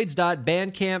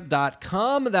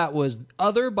droids.bandcamp.com. That was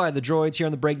Other by the Droids here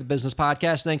on the Break the Business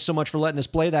podcast. Thanks so much for letting us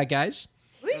play that, guys.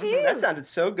 That sounded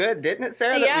so good, didn't it,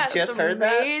 Sarah? Yeah, that we just heard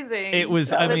amazing. It was,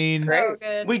 that. I mean, Great. So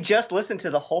good. We just listened to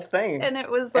the whole thing. And it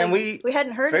was like, and we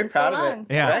hadn't heard very it in so proud long.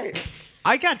 of it. Yeah. Right.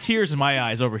 I got tears in my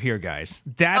eyes over here, guys.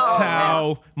 That's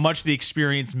how much the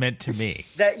experience meant to me.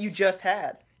 That you just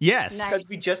had. Yes. Nice. Because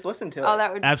we just listened to it. Oh,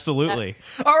 that would Absolutely.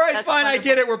 All right, That's fine, I wonderful.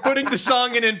 get it. We're putting the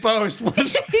song in post. You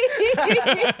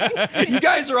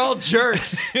guys are all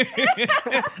jerks.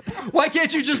 Why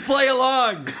can't you just play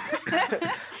along?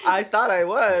 I thought I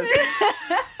was.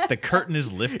 The curtain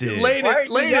is lifted. Laying Why are it,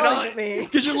 you laying it yelling on. at me?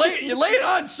 Because you lay it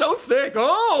on so thick.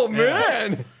 Oh,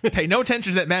 man. Pay no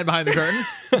attention to that man behind the curtain.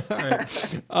 All right.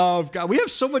 Oh, God. We have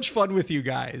so much fun with you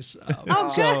guys. Oh,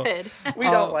 So- good. We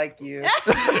don't like you.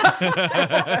 Well,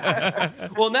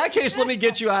 in that case, let me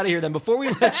get you out of here then. Before we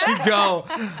let you go,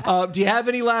 do you have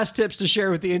any last tips to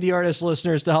share with the indie artist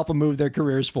listeners to help them move their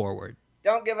careers forward?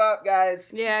 Don't give up,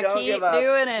 guys. Yeah, don't keep give up.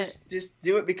 doing it. Just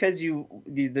do it because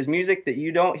there's music that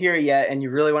you don't hear yet and you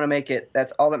really want to make it.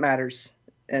 That's all that matters.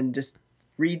 And just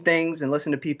read things and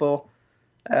listen to people,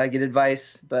 get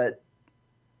advice, but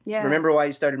Yeah. remember why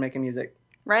you started making music.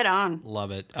 Right on. Love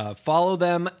it. Follow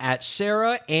them at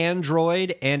Sarah and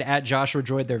Droid and at Joshua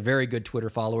Droid. They're very good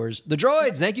Twitter followers. The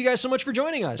Droids, thank you guys so much for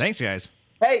joining us. Thanks, guys.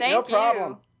 Hey, Thank no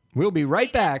problem. We'll be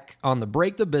right back on the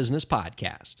Break the Business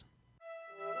podcast.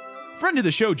 Friend of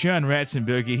the show, John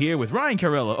Ratzenberger here with Ryan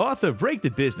Carella, author of Break the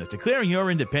Business, Declaring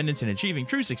Your Independence and Achieving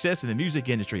True Success in the Music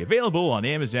Industry, available on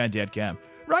Amazon.com.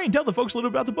 Ryan, tell the folks a little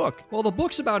about the book. Well, the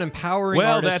book's about empowering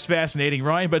Well, artists. that's fascinating,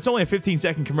 Ryan, but it's only a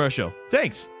 15-second commercial.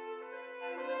 Thanks.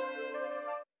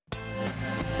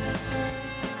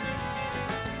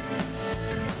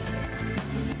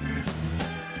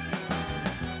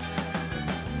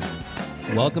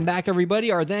 Welcome back, everybody.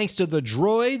 Our thanks to the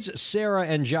Droids, Sarah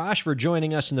and Josh, for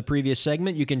joining us in the previous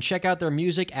segment. You can check out their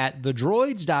music at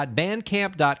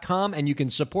thedroids.bandcamp.com, and you can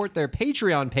support their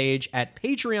Patreon page at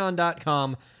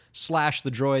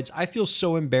patreon.com/thedroids. I feel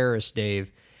so embarrassed,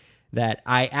 Dave, that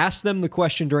I asked them the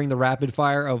question during the rapid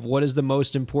fire of what is the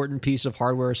most important piece of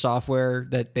hardware or software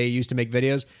that they use to make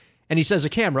videos, and he says a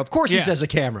camera. Of course he says a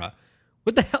camera.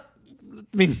 What the hell?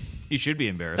 I mean... You should be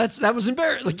embarrassed. That was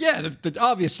embarrassing. Like, yeah,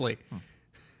 obviously.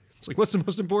 It's like, what's the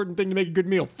most important thing to make a good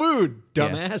meal? Food,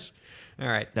 dumbass. Yeah.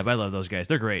 All right. Yeah, but I love those guys.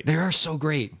 They're great. They are so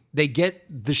great. They get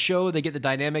the show. They get the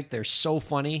dynamic. They're so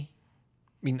funny.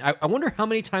 I mean, I wonder how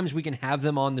many times we can have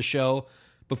them on the show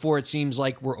before it seems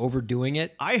like we're overdoing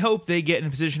it. I hope they get in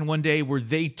a position one day where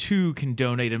they, too, can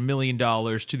donate $1 million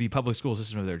to the public school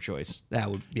system of their choice.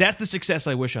 That's the success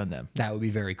I wish on them. That would be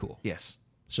very cool. Yes.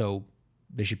 So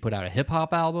they should put out a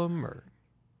hip-hop album, or...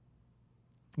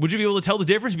 Would you be able to tell the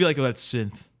difference? Be like, oh, that's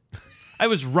synth. I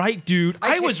was right, dude.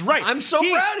 I was right. I'm so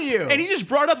proud of you. And he just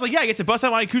brought up, like, yeah, I get to bust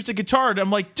out my acoustic guitar. And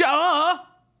I'm like, duh!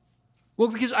 Well,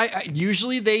 because I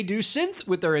usually they do synth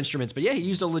with their instruments, but yeah, he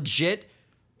used a legit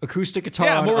acoustic guitar.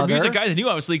 Yeah, I'm more of a music guy than you,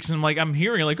 obviously, because I'm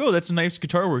hearing, like, oh, that's a nice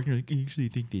guitar work. And you're like, I actually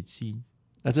think that's synth.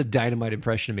 That's a dynamite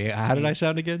impression of me. How did I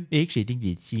sound again? I actually think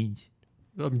that's synth.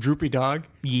 I'm Droopy Dog?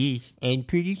 Yes. I'm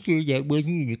pretty sure that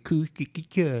wasn't an acoustic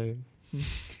guitar.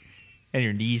 And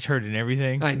your knees hurt and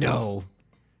everything? I know.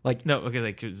 Like, no, okay,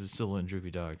 like, it's still in Droopy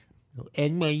Dog.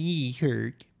 And my knees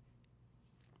hurt.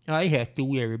 I have to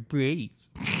wear a brace.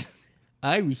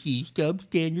 I received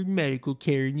substandard medical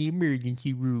care in the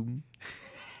emergency room.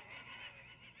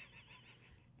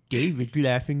 David's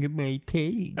laughing at my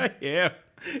pain. Yeah.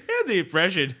 And the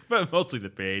impression, but mostly the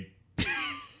pain.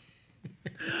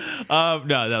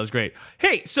 No, that was great.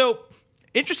 Hey, so,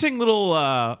 interesting little,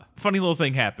 funny little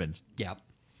thing happened. Yeah.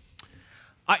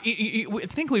 I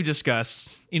think we've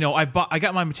discussed, I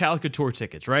got my Metallica tour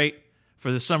tickets, right?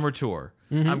 For the summer tour.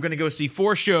 Mm-hmm. I'm going to go see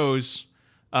 4 shows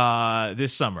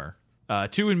this summer.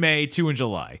 2 in May, 2 in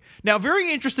July. Now,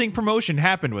 very interesting promotion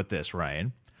happened with this,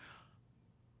 Ryan.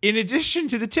 In addition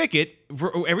to the ticket,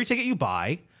 for every ticket you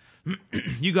buy,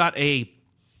 you got a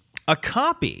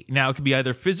copy. Now, it could be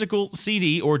either physical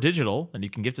CD or digital, and you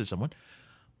can give it to someone,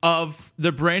 of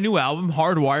the brand new album,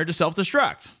 Hardwired to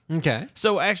Self-Destruct. Okay.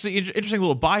 So, actually, interesting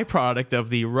little byproduct of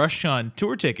the Rush on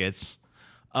tour tickets,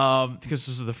 because this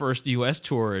is the first U.S.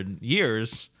 tour in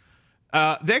years.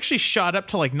 They actually shot up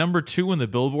to like number 2 in the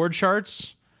Billboard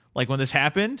charts, like when this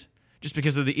happened, just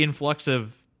because of the influx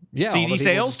of CD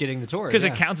sales. Getting the tour. Because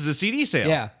it counts as a CD sale.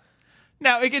 Yeah.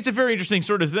 Now, it gets a very interesting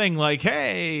sort of thing, like,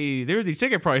 hey, there are these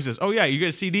ticket prices. Oh, yeah, you get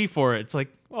a CD for it. It's like,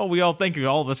 well, we all think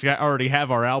all of us already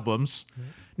have our albums. Mm-hmm.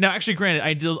 Now, actually, granted,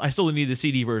 I still need the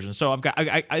CD version. So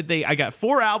I got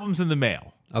 4 albums in the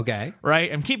mail. Okay.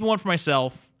 Right? I'm keeping one for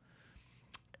myself.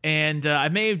 And I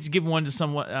may have to give one to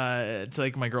someone, to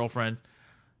like my girlfriend.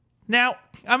 Now,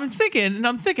 I'm thinking,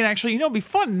 actually, it'd be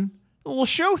fun, a little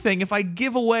show thing, if I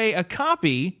give away a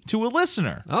copy to a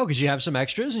listener. Oh, because you have some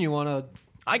extras and you want to...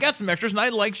 I got some extras, and I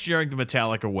like sharing the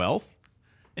Metallica wealth.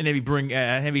 And maybe bring,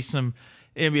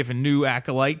 maybe if a new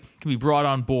acolyte can be brought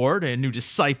on board, a new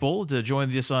disciple to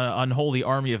join this unholy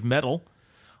army of metal.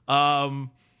 Or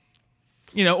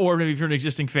maybe if you're an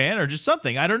existing fan or just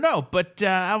something. I don't know. But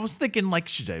I was thinking, like,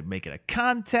 should I make it a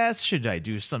contest? Should I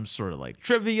do some sort of, like,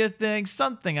 trivia thing?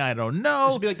 Something, I don't know.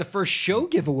 This would be like the first show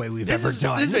giveaway we've ever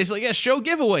done. This is basically, show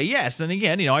giveaway, yes. And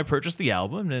again, I purchased the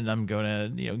album, and I'm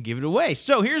going to, give it away.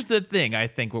 So here's the thing, I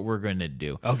think, what we're going to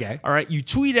do. Okay. All right, you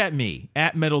tweet at me,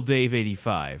 at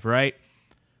MetalDave85, right?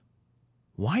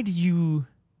 Why do you...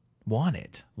 want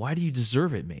it? Why do you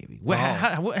deserve it, maybe?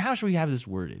 How should we have this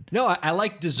worded? No, I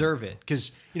like deserve it,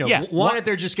 because, want it,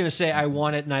 they're just going to say, I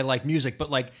want it and I like music,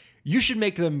 but, like, you should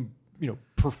make them,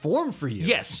 perform for you.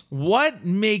 Yes. What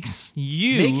makes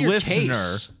you,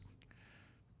 listener,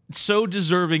 so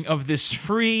deserving of this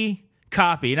free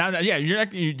copy? Now,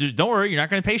 don't worry, you're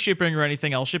not going to pay shipping or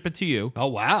anything. I'll ship it to you. Oh,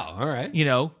 wow. All right.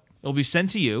 It'll be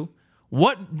sent to you.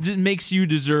 What makes you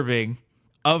deserving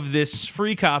of this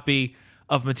free copy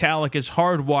of Metallica's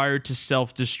Hardwired to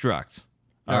Self-Destruct?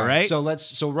 All right. So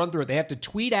run through it. They have to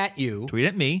tweet at you. Tweet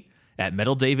at me at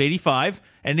MetalDave85.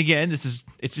 And again,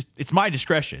 it's my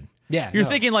discretion. Yeah. You're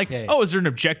thinking like, oh, is there an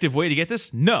objective way to get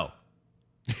this? No.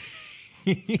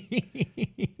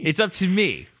 It's up to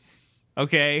me.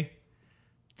 Okay.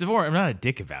 Devore, I'm not a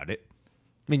dick about it.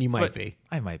 I mean, you might be.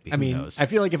 I might be. Who knows? I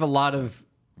feel like if a lot of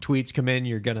tweets come in,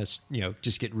 you're gonna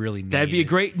just get really mean. That'd be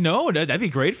that'd be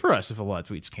great for us if a lot of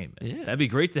tweets came in. Yeah. That'd be a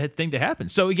great thing to happen.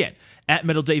 So again, at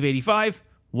MetalDave85,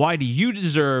 why do you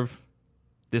deserve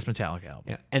this Metallica album.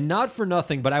 Yeah. And not for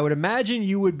nothing, but I would imagine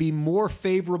you would be more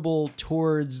favorable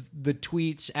towards the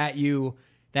tweets at you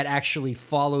that actually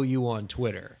follow you on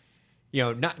Twitter.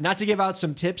 Not to give out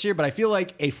some tips here, but I feel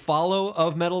like a follow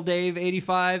of Metal Dave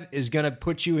 85 is going to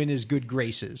put you in his good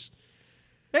graces.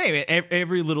 Hey,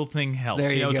 every little thing helps.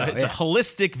 There you go. It's a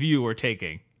holistic view we're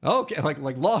taking. Okay,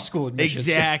 like law school admissions.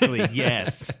 Exactly.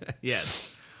 Yes. Yes.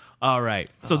 All right.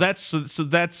 So that's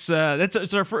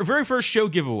our very first show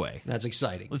giveaway. That's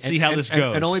exciting. Let's see how this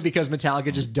goes. And only because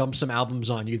Metallica just dumped some albums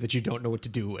on you that you don't know what to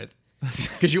do with.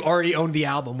 Because you already own the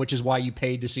album, which is why you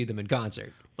paid to see them in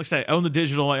concert. Like I said, I own the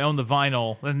digital, I own the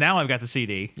vinyl, and now I've got the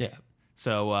CD. Yeah.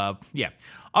 So, yeah.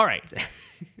 All right.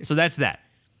 So that's that.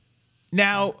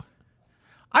 Now,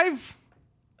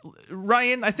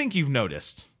 Ryan, I think you've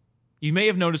noticed. You may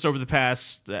have noticed over the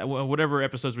past, whatever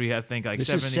episodes we had, think like this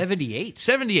 70. Is 78.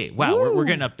 78. Wow, we're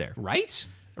getting up there. Right?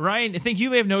 Ryan, I think you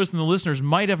may have noticed, and the listeners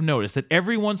might have noticed, that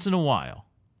every once in a while,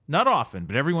 not often,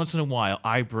 but every once in a while,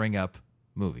 I bring up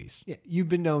movies. Yeah, you've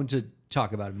been known to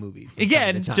talk about a movie.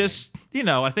 Again, just,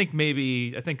 I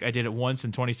think I did it once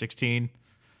in 2016.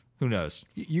 Who knows?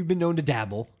 You've been known to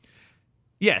dabble.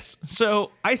 Yes.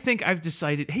 So I think I've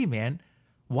decided, hey, man,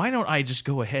 why don't I just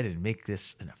go ahead and make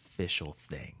this an official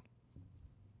thing?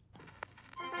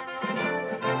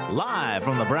 Live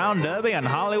from the Brown Derby on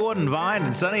Hollywood and Vine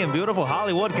in sunny and beautiful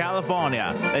Hollywood,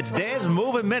 California, it's Dave's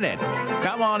Movie Minute.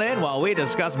 Come on in while we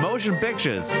discuss motion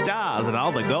pictures, stars, and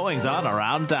all the goings-on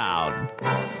around town.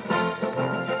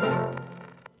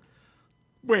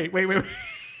 Wait.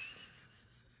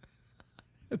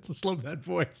 Let's slow that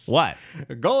voice. What?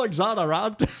 Goings-on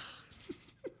around town.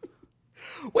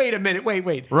 Wait a minute.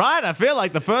 Wait. Ryan, I feel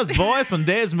like the first voice on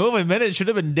Dave's Movie Minute should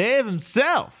have been Dave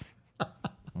himself.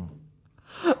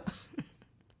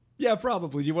 Yeah,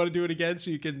 probably. Do you want to do it again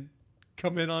so you can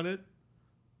come in on it?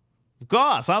 Of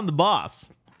course, I'm the boss.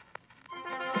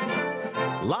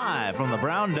 Live from the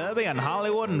Brown Derby on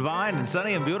Hollywood and Vine in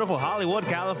sunny and beautiful Hollywood,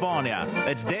 California,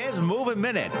 it's Dave's Movie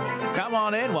Minute. Come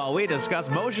on in while we discuss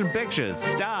motion pictures,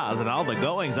 stars, and all the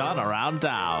goings-on around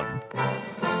town.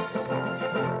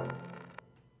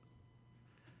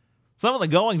 Some of the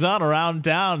goings-on around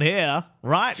town here,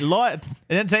 right?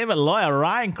 Entertainment lawyer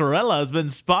Ryan Corella has been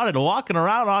spotted walking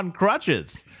around on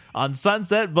crutches on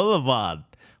Sunset Boulevard.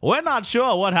 We're not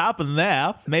sure what happened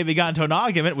there. Maybe got into an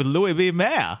argument with Louis B.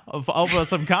 Mayer over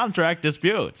some contract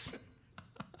disputes.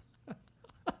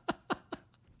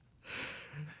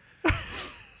 I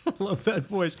love that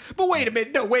voice. But wait a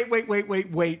minute. No,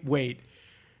 wait.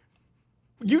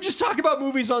 You just talk about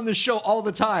movies on this show all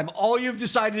the time. All you've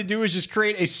decided to do is just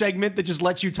create a segment that just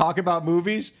lets you talk about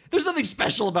movies. There's nothing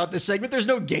special about this segment. There's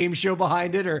no game show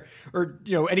behind it or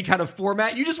any kind of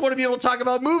format. You just want to be able to talk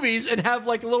about movies and have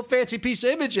like a little fancy piece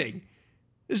of imaging.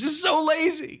 This is so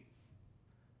lazy.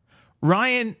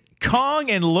 Ryan, Kong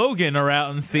and Logan are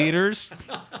out in theaters.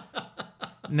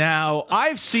 Now,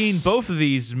 I've seen both of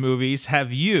these movies.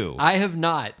 Have you? I have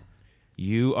not.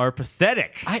 You are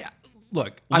pathetic.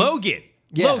 Logan.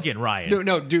 Yeah. Logan, Ryan.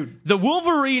 No, dude. The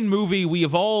Wolverine movie we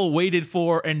have all waited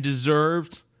for and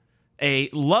deserved. A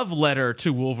love letter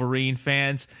to Wolverine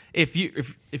fans. If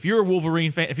you're a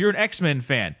Wolverine fan, if you're an X-Men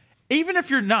fan, even if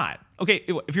you're not, okay,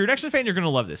 if you're an X-Men fan, you're going to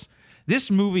love this. This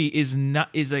movie is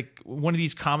like one of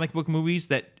these comic book movies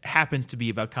that happens to be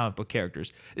about comic book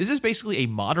characters. This is basically a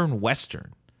modern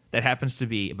Western that happens to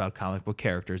be about comic book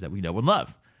characters that we know and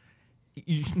love.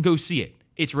 You can go see it.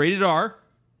 It's rated R.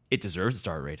 It deserves a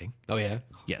star rating. Oh yeah.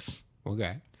 Yes.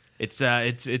 Okay. It's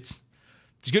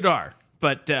good R,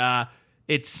 but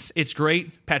it's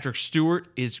great. Patrick Stewart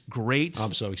is great.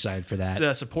 I'm so excited for that.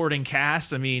 The supporting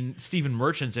cast. I mean, Stephen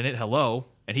Merchant's in it. Hello,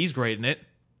 and he's great in it.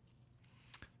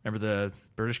 Remember the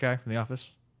British guy from The Office?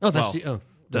 Oh, that's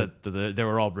they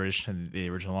were all British in the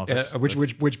original Office.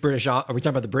 Which British? Are we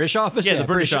talking about the British Office? Yeah, the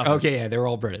British Office. Okay, yeah, they were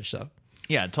all British. So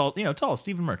yeah, tall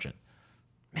Stephen Merchant.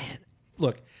 Man,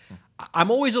 look, I'm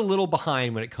always a little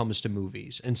behind when it comes to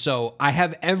movies, and so I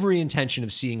have every intention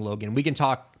of seeing Logan. We can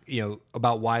talk,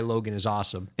 about why Logan is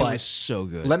awesome, but it was so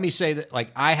good. Let me say that,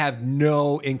 I have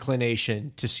no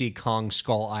inclination to see Kong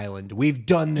Skull Island. We've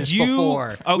done this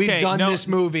before. Okay, we've done this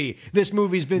movie. This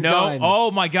movie's been done.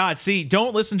 Oh my God! See,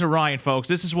 don't listen to Ryan, folks.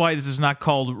 This is why this is not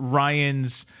called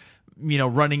Ryan's.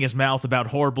 Running his mouth about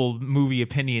horrible movie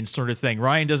opinions sort of thing.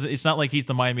 Ryan doesn't. It's not like he's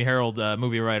the Miami Herald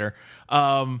movie writer.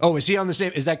 Is he on the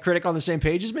same? Is that critic on the same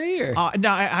page as me? Or? No,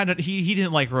 I don't. He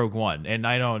didn't like Rogue One, and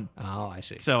I don't. Oh, I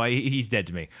see. So he's dead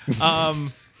to me.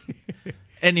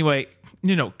 Anyway,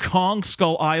 Kong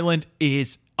Skull Island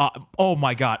is. Oh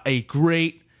my God, a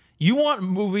great. You want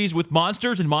movies with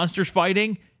monsters and monsters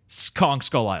fighting? Kong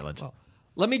Skull Island.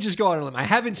 let me just go on a limb. I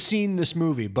haven't seen this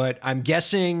movie, but I'm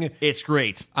guessing It's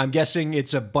great.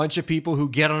 it's a bunch of people who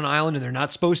get on an island and they're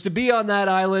not supposed to be on that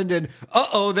island, and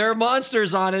there are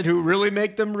monsters on it who really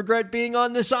make them regret being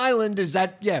on this island. Is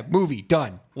that movie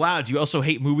done? Wow, do you also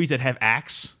hate movies that have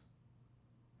acts?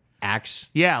 Acts.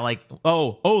 Yeah, like,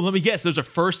 let me guess. There's a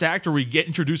first act where we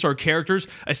introduce our characters,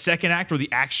 a second act where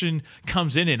the action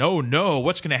comes in, and oh no,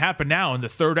 what's going to happen now? And the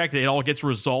third act, it all gets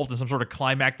resolved in some sort of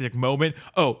climactic moment.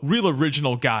 Oh, real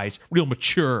original, guys. Real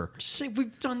mature. Just say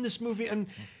we've done this movie, and,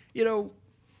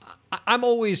 I'm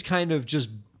always kind of just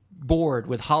bored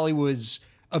with Hollywood's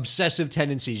obsessive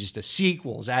tendencies just to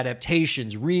sequels,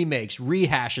 adaptations, remakes,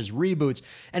 rehashes, reboots.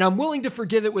 And I'm willing to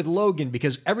forgive it with Logan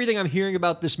because everything I'm hearing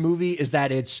about this movie is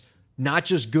that it's not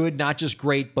just good, not just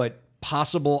great, but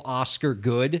possible Oscar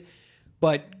good.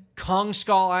 But Kong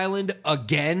Skull Island,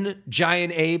 again,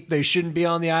 giant ape, they shouldn't be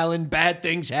on the island, bad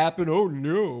things happen, oh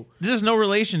no. This is no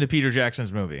relation to Peter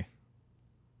Jackson's movie.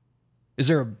 Is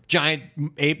there a giant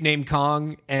ape named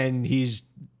Kong and he's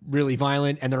really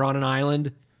violent and they're on an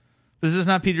island? This is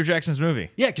not Peter Jackson's movie.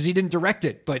 Yeah, because he didn't direct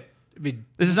it, but I mean,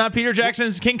 this is not Peter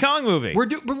Jackson's King Kong movie.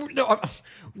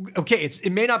 Okay,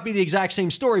 it may not be the exact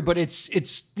same story, but it's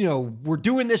we're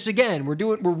doing this again. We're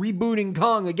rebooting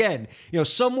Kong again.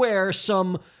 Somewhere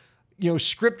some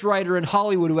script writer in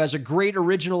Hollywood who has a great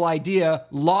original idea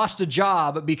lost a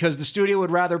job because the studio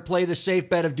would rather play the safe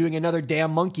bet of doing another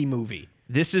damn monkey movie.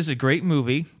 This is a great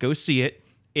movie. Go see it.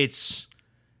 It's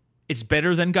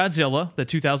better than Godzilla, the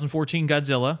 2014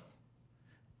 Godzilla.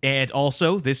 And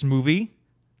also, this movie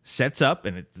sets up,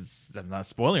 and I'm not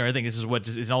spoiling or anything, this is what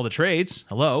is in all the trades.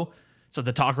 Hello. So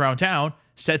the talk around town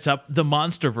sets up the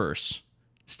Monsterverse.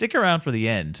 Stick around for the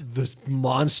end. The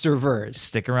Monsterverse.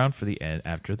 Stick around for the end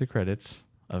after the credits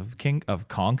of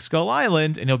Kong Skull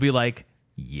Island, and you'll be like,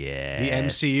 yes.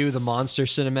 The MCU, the Monster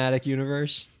Cinematic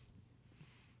Universe.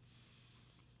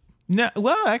 No,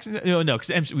 well, actually, no,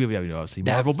 because we obviously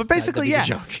Marvel, but basically, yeah,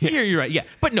 you're right, yeah.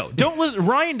 But no, don't listen.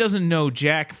 Ryan doesn't know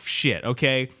jack shit.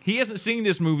 Okay, he hasn't seen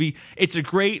this movie. It's a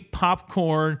great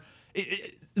popcorn.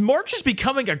 March is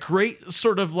becoming a great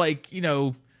sort of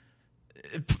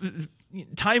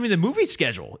time in the movie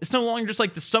schedule. It's no longer just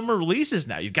like the summer releases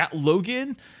now. You've got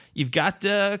Logan, you've got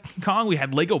Kong. We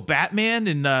had Lego Batman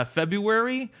in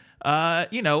February.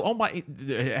 Oh my,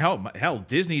 hell,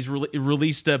 Disney's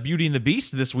released Beauty and the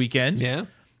Beast this weekend. Yeah.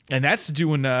 And that's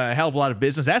doing a hell of a lot of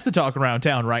business. That's the talk around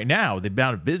town right now. The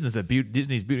amount of business that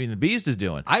Disney's Beauty and the Beast is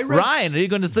doing. Ryan, are you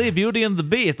going to see Beauty and the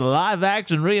Beast, the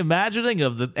live-action reimagining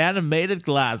of the animated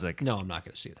classic? No, I'm not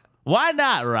going to see that. Why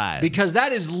not, Ryan? Because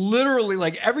that is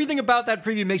literally, everything about that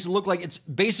preview makes it look like it's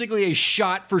basically a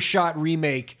shot-for-shot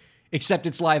remake, except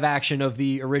it's live action of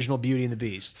the original Beauty and the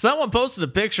Beast. Someone posted a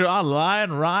picture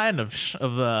online, Ryan, of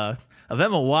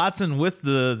Emma Watson with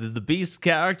the Beast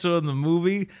character in the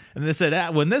movie, and they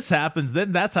said, when this happens,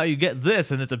 then that's how you get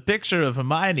this. And it's a picture of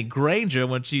Hermione Granger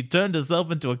when she turned herself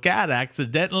into a cat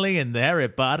accidentally in the Harry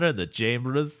Potter and the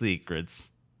Chamber of Secrets.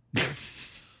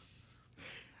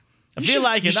 I feel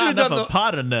like you're not enough a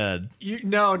Potter nerd.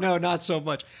 No, not so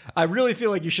much. I really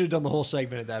feel like you should have done the whole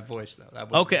segment in that voice, though.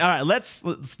 Okay, all right, let's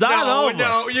start over.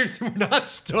 No, we're not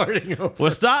starting over. We're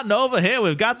starting over here.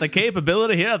 We've got the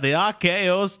capability here at the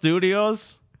RKO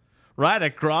Studios, right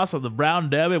across from the Brown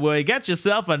Derby, where you get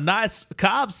yourself a nice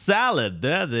Cobb salad.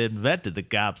 They invented the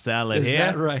Cobb salad here. Is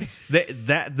that right?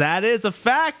 That is a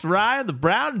fact, Ryan. The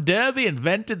Brown Derby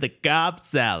invented the Cobb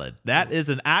salad. That is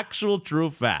an actual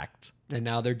true fact. And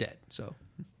now they're dead, so.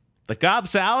 The Cobb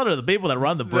salad or the people that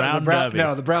run the Brown Derby?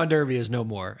 No, the Brown Derby is no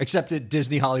more, except at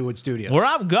Disney Hollywood Studios. Where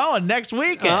I'm going next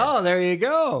weekend. Oh, there you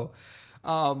go.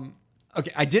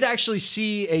 Okay, I did actually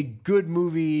see a good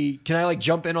movie. Can I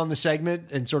jump in on the segment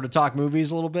and sort of talk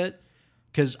movies a little bit?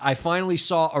 Because I finally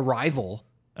saw Arrival.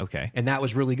 Okay. And that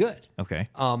was really good. Okay.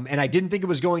 And I didn't think it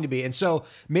was going to be. And so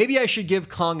maybe I should give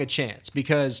Kong a chance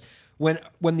because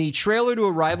when the trailer to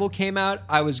Arrival came out,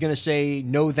 I was going to say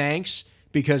no thanks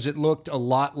because it looked a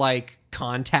lot like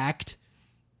Contact,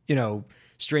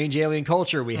 strange alien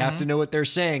culture. We have to know what they're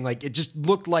saying. It just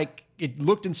looked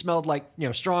and smelled like,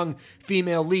 strong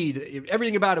female lead.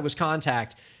 Everything about it was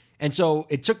Contact. And so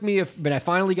it took me, but I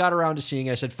finally got around to seeing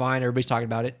it. I said, fine, everybody's talking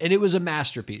about it. And it was a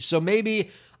masterpiece. So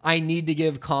maybe I need to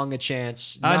give Kong a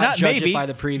chance, not judge maybe. It by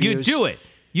the previews. You do it.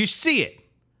 You see it.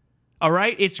 All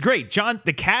right? It's great.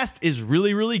 The cast is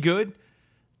really, really good.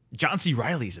 John C.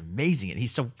 Reilly is amazing, and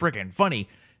he's so freaking funny.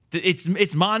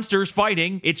 It's monsters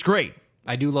fighting. It's great.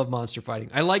 I do love monster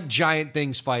fighting. I like giant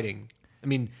things fighting. I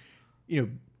mean,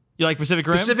 You like Pacific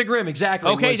Rim? Pacific Rim,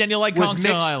 exactly. Okay, then you'll like Kong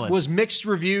Skull mixed, Island. Was mixed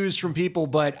reviews from people,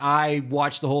 but I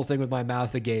watched the whole thing with my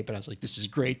mouth agape, and I was like, "This is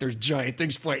great." There's giant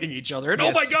things fighting each other, and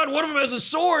oh my god, one of them has a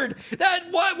sword.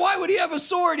 Why would he have a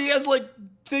sword? He has like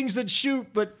things that shoot,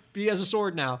 but he has a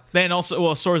sword now. Then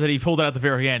also, a sword that he pulled out at the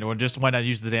very end. Why not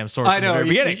use the damn sword? I know. From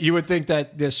the very beginning? You would think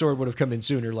that the sword would have come in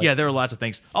sooner. Yeah, there are lots of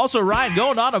things. Also, Ryan,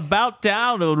 going on about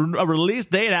town, a release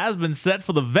date has been set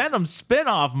for the Venom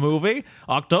spin-off movie,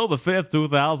 October 5th,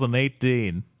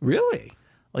 2018. Really?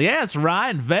 Well, yes,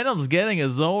 Ryan, Venom's getting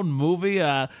his own movie.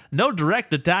 No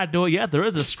director tied to it yet. There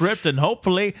is a script, and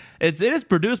hopefully it is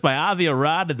produced by Avi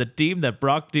Arad and the team that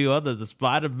brought you the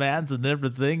Spider-Mans and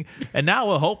everything. And now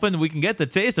we're hoping we can get the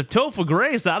taste of Topher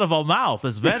Grace out of our mouth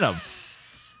as Venom.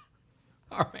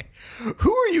 All right.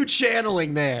 Who are you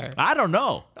channeling there? I don't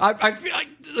know. I feel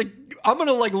like I'm going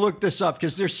to look this up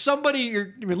because there's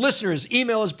somebody, listeners,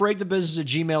 email us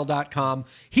breakthebusiness@gmail.com.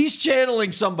 He's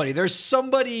channeling somebody. There's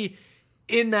somebody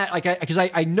in that, because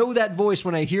I know that voice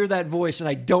when I hear that voice, and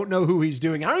I don't know who he's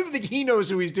doing. I don't even think he knows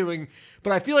who he's doing,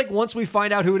 but I feel like once we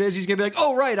find out who it is, he's going to be like,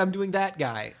 oh, right, I'm doing that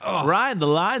guy. Oh. Ryan, the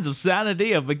lines of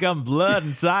sanity have become blood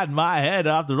inside my head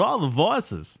after all the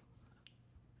voices.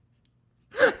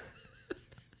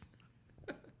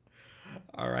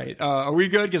 All right. Are we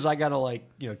good? Because I got to,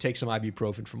 take some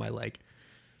ibuprofen for my leg.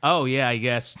 Oh, yeah, I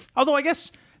guess. Although, I guess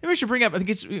maybe we should bring up, I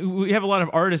think we have a lot of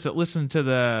artists that listen to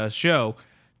the show.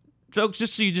 Folks,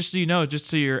 just so you know, just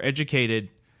so you're educated,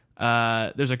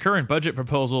 there's a current budget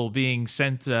proposal being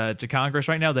sent to Congress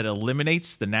right now that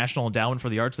eliminates the National Endowment for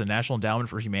the Arts, the National Endowment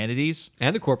for Humanities,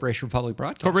 and the Corporation for Public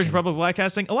Broadcasting. Corporation for Public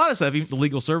Broadcasting. A lot of stuff, even the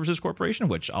Legal Services Corporation,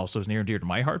 which also is near and dear to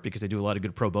my heart because they do a lot of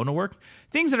good pro bono work.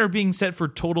 Things that are being set for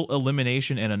total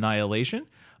elimination and annihilation.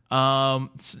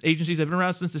 Agencies have been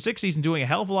around since the 60s and doing a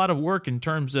hell of a lot of work in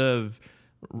terms of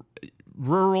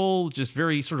rural, just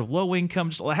very sort of low income,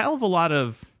 just a hell of a lot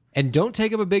of... And don't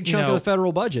take up a big chunk of the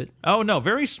federal budget. Oh, no,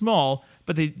 very small,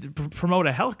 but they promote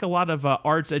a hell of a lot of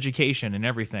arts education and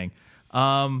everything.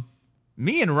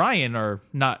 Me and Ryan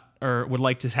would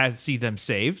like to see them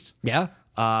saved. Yeah.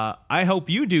 I hope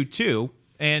you do too.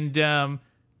 And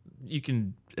you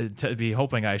can be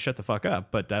hoping I shut the fuck up,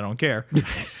 but I don't care.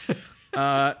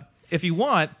 If you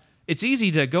want, it's easy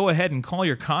to go ahead and call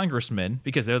your congressman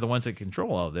because they're the ones that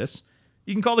control all this.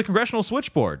 You can call the Congressional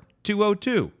Switchboard,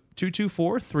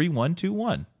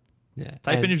 202-224-3121. Yeah.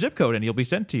 Type in your zip code and you'll be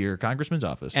sent to your congressman's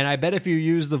office. And I bet if you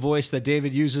use the voice that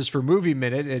David uses for Movie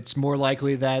Minute, it's more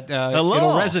likely that it'll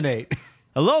resonate.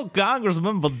 Hello,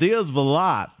 Congressman Badias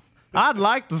Balat. I'd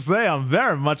like to say I'm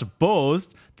very much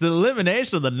opposed to the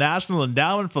elimination of the National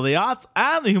Endowment for the Arts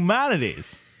and the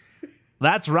Humanities.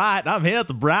 That's right, I'm here at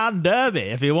the Brown Derby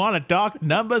if you want to talk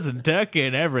numbers and turkey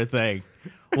and everything.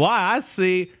 Why, I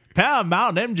see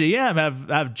Paramount and MGM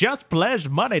have just pledged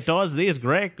money towards these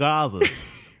great causes.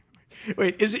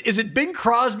 Wait, is it Bing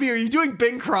Crosby? Are you doing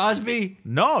Bing Crosby?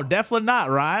 No, definitely not,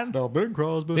 Ryan. No, Bing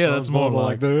Crosby. Yeah, that's more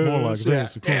like this. More like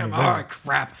this. Damn, all right,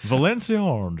 crap. Valencia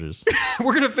oranges.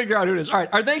 We're going to figure out who it is. All right,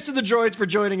 our thanks to the Droids for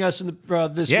joining us in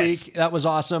this week. That was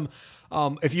awesome.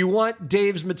 If you want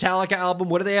Dave's Metallica album,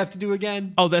 what do they have to do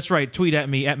again? Oh, that's right. Tweet at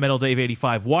me, at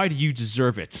MetalDave85. Why do you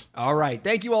deserve it? All right.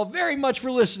 Thank you all very much for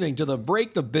listening to the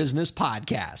Break the Business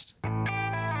podcast.